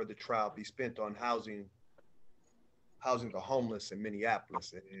security for the trial be spent on housing the homeless in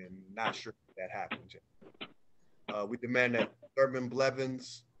Minneapolis, and not sure if that happened yet. We demand that Thurman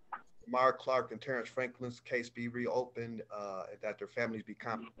Blevins, Lamar Clark, and Terrence Franklin's case be reopened, and that their families be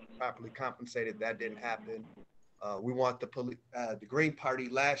properly compensated. That didn't happen. We want the Green Party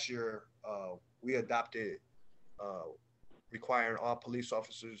last year, we adopted requiring all police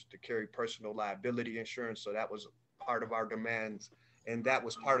officers to carry personal liability insurance. So that was part of our demands. And that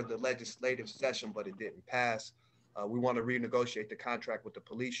was part of the legislative session, but it didn't pass. We want to renegotiate the contract with the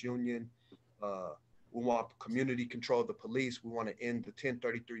police union. We want community control of the police. We want to end the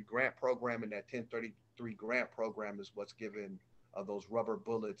 1033 grant program, and that 1033 grant program is what's given those rubber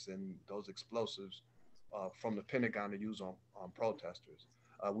bullets and those explosives from the Pentagon to use on protesters.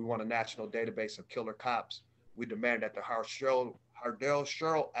 We want a national database of killer cops. We demand that the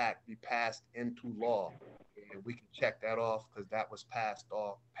Hardell-Sherrill Act be passed into law. And we can check that off because that was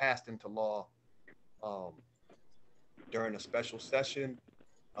passed into law during a special session.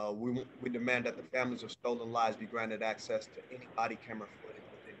 We demand that the families of stolen lives be granted access to any body camera footage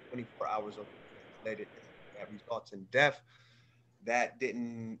within 24 hours of related that results in death.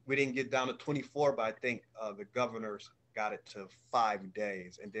 We didn't get down to 24, but I think the governors got it to 5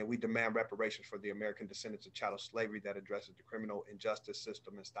 days. And then we demand reparations for the American descendants of chattel slavery that addresses the criminal injustice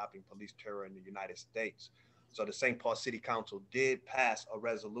system and stopping police terror in the United States. So the St. Paul City Council did pass a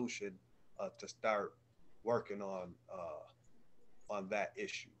resolution to start working on that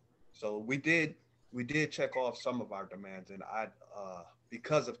issue. So we did check off some of our demands, and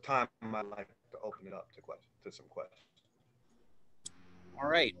because of time, I'd like to open it up to some questions. All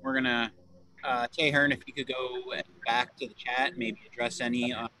right, we're gonna Tahern, if you could go back to the chat, maybe address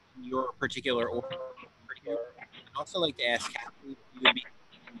any your particular order. I'd also like to ask Kathy if you would be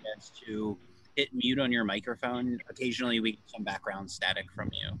to hit mute on your microphone. Occasionally, we get some background static from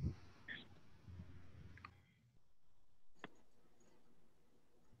you.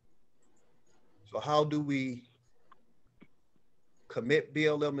 So how do we commit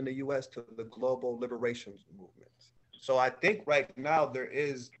BLM in the U.S. to the global liberation movements? So I think right now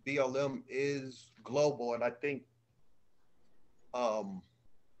BLM is global, and I think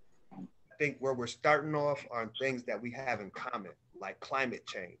where we're starting off are things that we have in common, like climate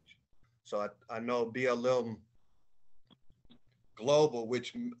change. So I know BLM Global,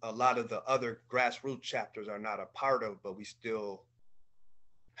 which a lot of the other grassroots chapters are not a part of, but we still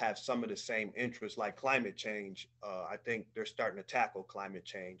have some of the same interests, like climate change. I think they're starting to tackle climate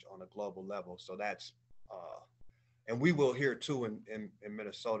change on a global level. So that's, and we will hear too in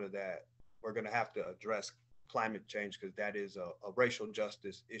Minnesota that we're gonna have to address climate change because that is a racial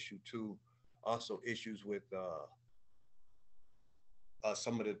justice issue too. Also issues with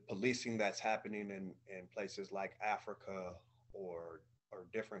some of the policing that's happening in places like Africa or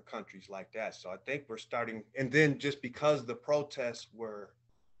different countries like that. So I think we're starting, and then just because the protests were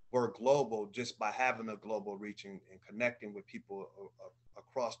global, just by having a global reach and connecting with people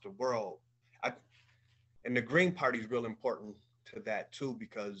across the world. And the Green Party is real important to that too,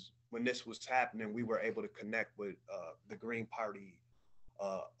 because when this was happening, we were able to connect with the Green Party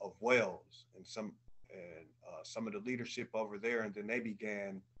of Wales and some of the leadership over there, and then they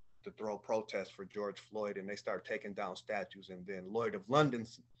began to throw protests for George Floyd, and they started taking down statues, and then Lloyd of London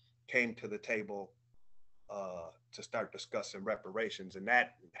came to the table to start discussing reparations, and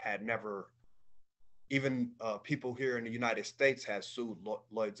that had never, even people here in the United States had sued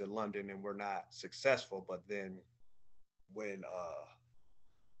Lloyd's of London and were not successful, but then when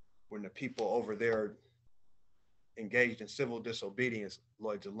the people over there engaged in civil disobedience,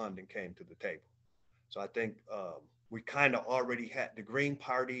 Lloyd's of London came to the table. So I think we kind of already had the Green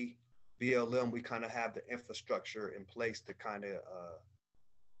Party, BLM, we kind of have the infrastructure in place to kind of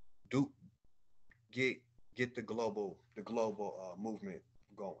get the global movement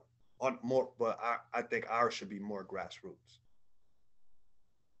going on more, but I think ours should be more grassroots.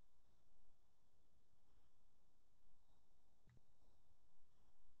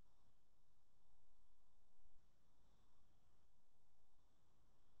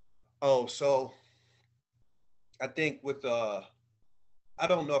 Oh, so I think with I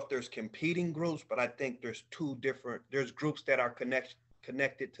don't know if there's competing groups, but I think there's there's groups that are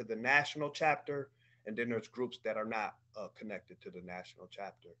connected to the national chapter, and then there's groups that are not connected to the national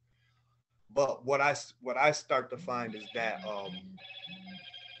chapter. But what I start to find is that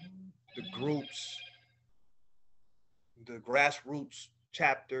the groups, the grassroots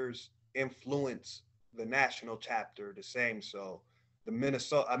chapters influence the national chapter the same. So the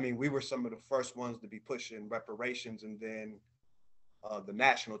Minnesota, I mean, we were some of the first ones to be pushing reparations, and then the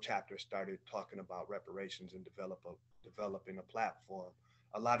national chapter started talking about reparations and developing a platform.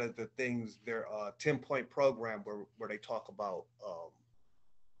 A lot of the things, their 10-point program where they talk about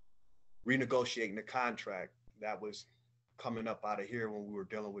renegotiating the contract that was coming up out of here when we were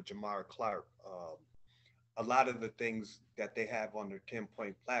dealing with Jamar Clark. A lot of the things that they have on their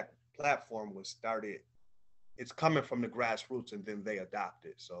 10-point platform was started, it's coming from the grassroots and then they adopt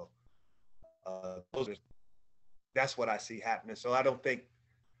it. So that's what I see happening. So I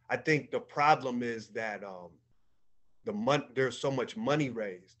think the problem is that there's so much money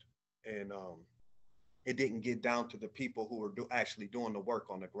raised, and it didn't get down to the people who were actually doing the work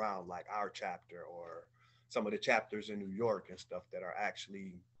on the ground, like our chapter or some of the chapters in New York and stuff that are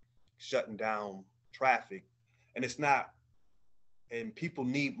actually shutting down traffic. And it's not, and people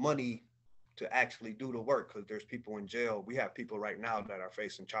need money to actually do the work because there's people in jail. We have people right now that are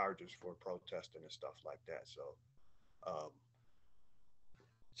facing charges for protesting and stuff like that. So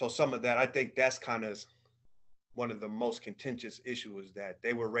some of that, I think that's kind of one of the most contentious issues, is that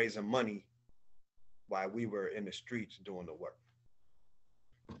they were raising money while we were in the streets doing the work.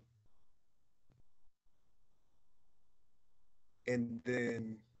 And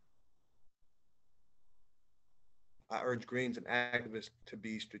then I urge Greens and activists to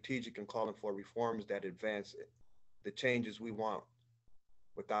be strategic in calling for reforms that advance the changes we want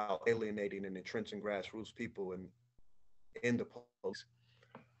without alienating and entrenching grassroots people in the police.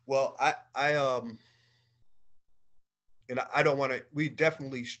 Well, I don't want to, we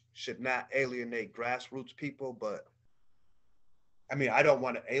definitely should not alienate grassroots people, but I mean, I don't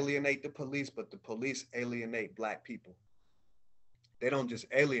want to alienate the police, but the police alienate Black people. They don't just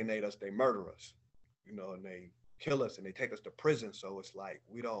alienate us, they murder us, you know, and they kill us and they take us to prison. So it's like,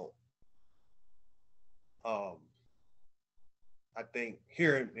 we don't, I think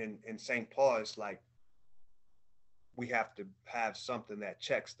here in St. Paul, it's like, we have to have something that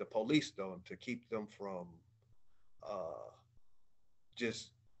checks the police though, to keep them from just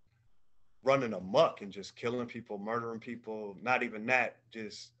running amok and just killing people, murdering people. Not even that,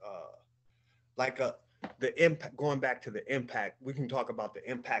 just the impact, going back to the impact, we can talk about the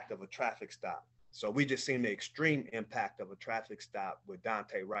impact of a traffic stop. So we just seen the extreme impact of a traffic stop with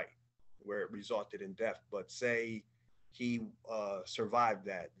Dante Wright, where it resulted in death. But say he survived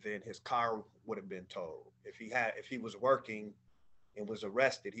that, then his car would have been towed. If he was working and was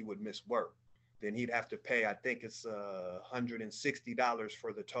arrested, he would miss work. Then he'd have to pay, I think it's $160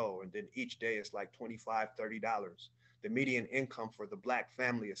 for the tow. And then each day it's like $25, $30. The median income for the Black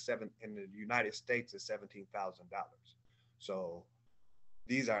family is in the United States is $17,000. So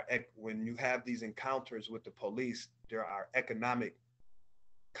these are, when you have these encounters with the police, there are economic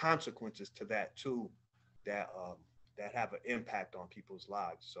consequences to that too, that have an impact on people's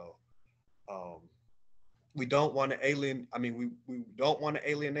lives. So we don't want to we don't want to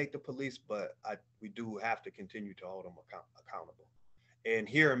alienate the police, but we do have to continue to hold them accountable. And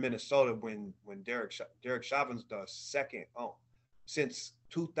here in Minnesota, when Derek Chauvin's the second, since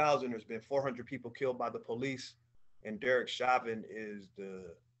 2000, there's been 400 people killed by the police, and Derek Chauvin is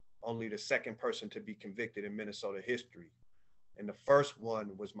only the second person to be convicted in Minnesota history. And the first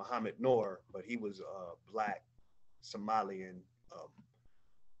one was Muhammad Noor, but he was Black, Somalian,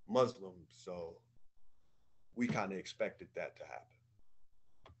 Muslim. So we kind of expected that to happen.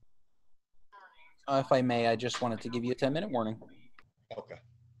 If I may, I just wanted to give you a 10-minute warning. Okay.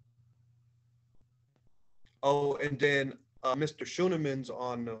 Oh, and then Mr. Schoeneman's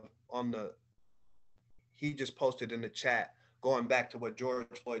he just posted in the chat, going back to what George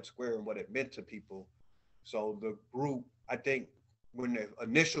Floyd Square and what it meant to people. So the group, I think when the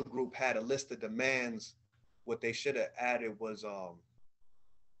initial group had a list of demands, what they should have added was,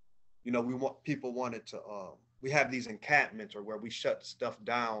 we have these encampments or where we shut stuff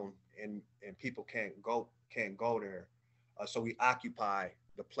down and people can't go there. So we occupy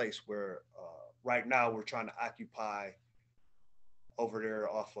the place where right now we're trying to occupy over there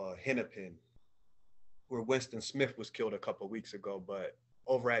off Hennepin, where Winston Smith was killed a couple of weeks ago. But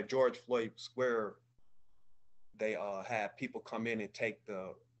over at George Floyd Square, they had people come in and take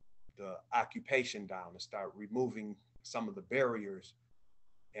the occupation down and start removing some of the barriers.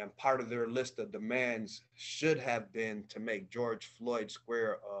 And part of their list of demands should have been to make George Floyd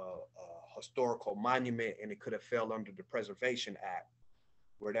Square a historical monument, and it could have fell under the Preservation Act,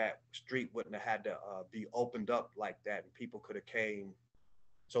 where that street wouldn't have had to be opened up like that, and people could have came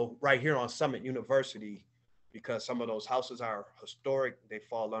So right here on Summit University, because some of those houses are historic, they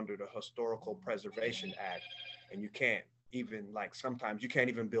fall under the Historical Preservation Act. And you can't even, like, sometimes you can't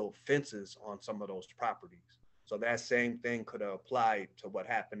even build fences on some of those properties. So that same thing could have applied to what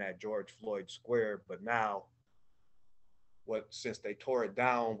happened at George Floyd Square. But now, since they tore it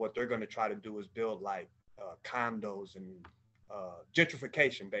down, what they're going to try to do is build like condos and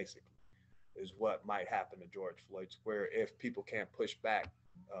gentrification, basically, is what might happen to George Floyd Square if people can't push back.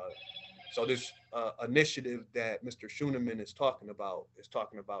 So this initiative that Mr. Schooneman is talking about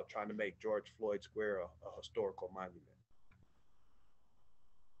trying to make George Floyd Square a historical monument.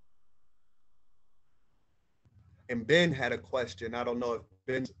 And Ben had a question. I don't know if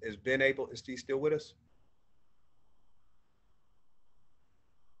is he still with us?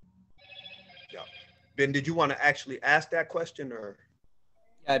 Yeah. Ben, did you want to actually ask that question, or?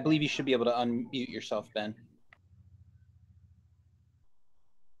 I believe you should be able to unmute yourself, Ben.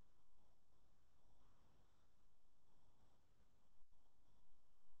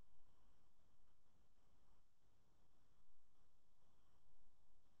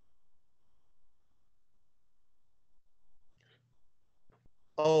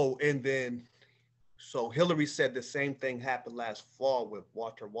 Oh, and then, so Hillary said the same thing happened last fall with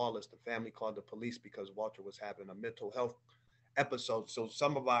Walter Wallace. The family called the police because Walter was having a mental health episode. So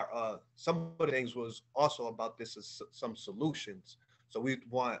some of the things was also about this is some solutions. So we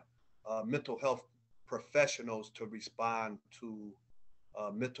want mental health professionals to respond to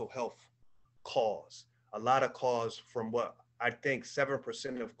mental health calls. A lot of calls, from what I think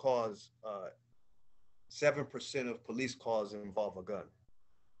 7% of calls, 7% of police calls involve a gun.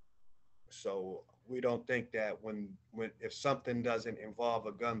 So we don't think that if something doesn't involve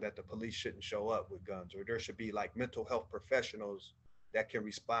a gun, that the police shouldn't show up with guns, or there should be like mental health professionals that can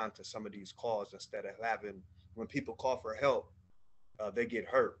respond to some of these calls, instead of having, when people call for help, they get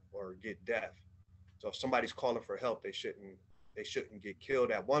hurt or get deaf. So if somebody's calling for help, they shouldn't get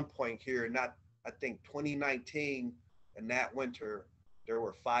killed. At one point here, I think 2019, in that winter, there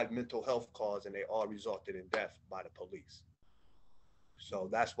were 5 mental health calls and they all resulted in death by the police. So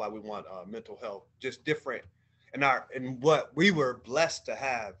that's why we want mental health, just different. And what we were blessed to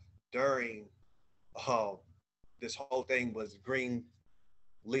have during this whole thing was Green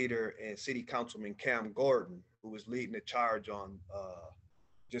leader and city councilman Cam Gordon, who was leading the charge on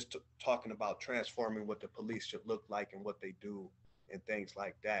talking about transforming what the police should look like and what they do and things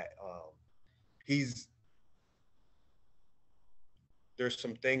like that. There's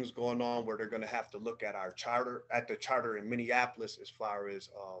some things going on where they're going to have to look at the charter in Minneapolis, as far as,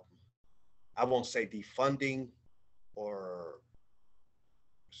 I won't say defunding,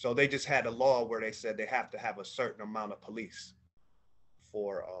 so they just had a law where they said they have to have a certain amount of police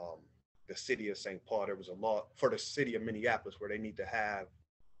for the city of St. Paul. There was a law for the city of Minneapolis where they need to have,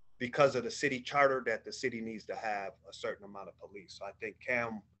 because of the city charter, that the city needs to have a certain amount of police. So I think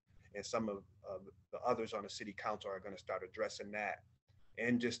Cam and some of the others on the city council are going to start addressing that,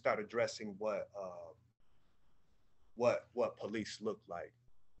 and just start addressing what police look like.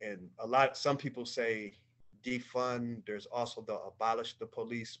 And some people say defund. There's also the abolish the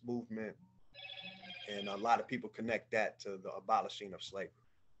police movement, and a lot of people connect that to the abolishing of slavery.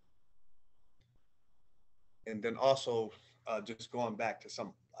 And then also just going back to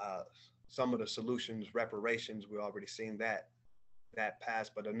some of the solutions, reparations. We already seen that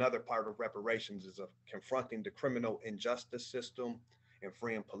passed, but another part of reparations is confronting the criminal injustice system and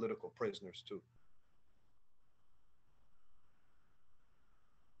freeing political prisoners too.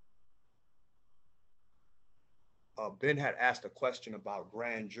 Ben had asked a question about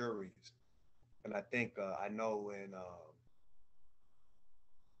grand juries, and I think I know,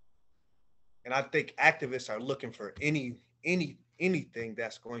 and I think activists are looking for anything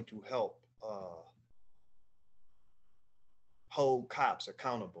that's going to help hold cops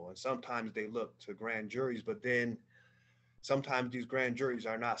accountable. And sometimes they look to grand juries, but then sometimes these grand juries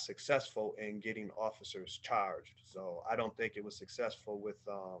are not successful in getting officers charged. So I don't think it was successful with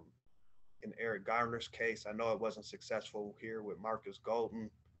in Eric Garner's case. I know it wasn't successful here with Marcus Golden,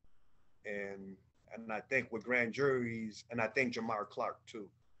 and I think with grand juries, and I think Jamar Clark too.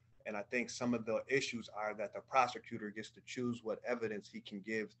 And I think some of the issues are that the prosecutor gets to choose what evidence he can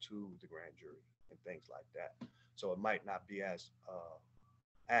give to the grand jury and things like that. So it might not be as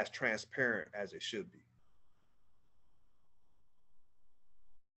transparent as it should be.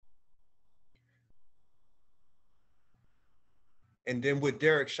 And then with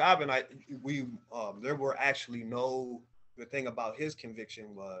Derek Chauvin, there were actually the thing about his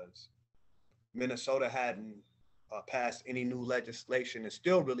conviction was Minnesota hadn't passed any new legislation, and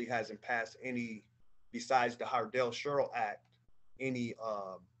still really hasn't passed any, besides the Hardell-Sherrill Act, any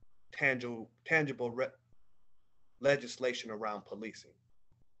tangible legislation around policing.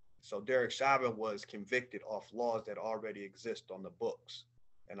 So Derek Chauvin was convicted off laws that already exist on the books.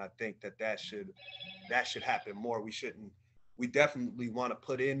 And I think that should happen more. We definitely want to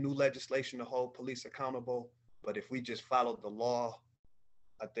put in new legislation to hold police accountable. But if we just follow the law,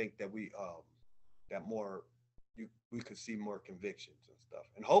 I think that we could see more convictions and stuff.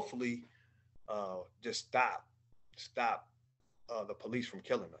 And hopefully just stop the police from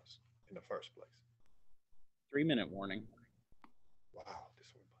killing us in the first place. 3-minute warning. Wow, this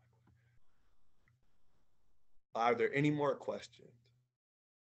went by. Are there any more questions?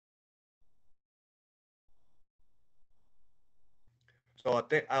 So I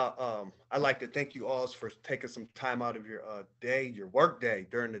think I'd like to thank you all for taking some time out of your day, your work day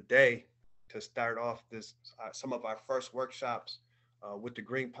during the day, to start off this some of our first workshops with the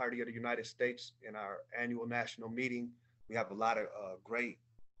Green Party of the United States in our annual national meeting. We have a lot of great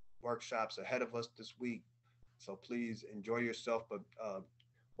workshops ahead of us this week, so please enjoy yourself. But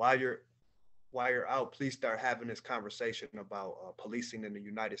while you're out, please start having this conversation about policing in the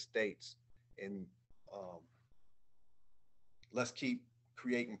United States, and let's keep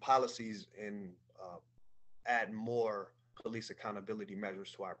creating policies and add more police accountability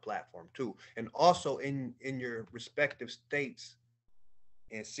measures to our platform too. And also in your respective states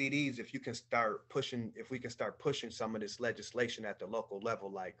and CDs, if we can start pushing some of this legislation at the local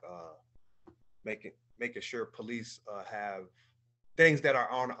level, like making sure police have things that are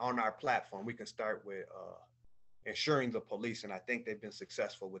on our platform. We can start with ensuring the police, and I think they've been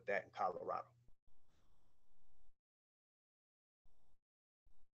successful with that in Colorado.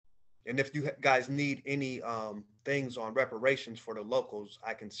 And if you guys need any things on reparations for the locals,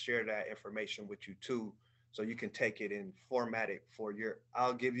 I can share that information with you too, so you can take it and format it for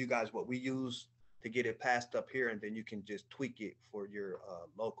I'll give you guys what we use to get it passed up here, and then you can just tweak it for your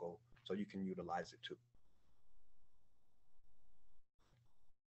local so you can utilize it too.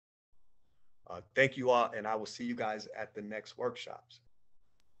 Thank you all, and I will see you guys at the next workshops.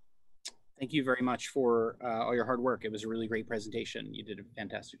 Thank you very much for all your hard work. It was a really great presentation. You did a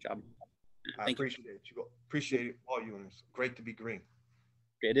fantastic job. I appreciate you. Appreciate all you, and it's great to be green.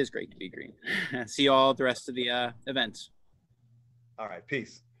 It is great to be green. See you all at the rest of the events. All right,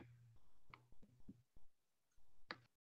 peace.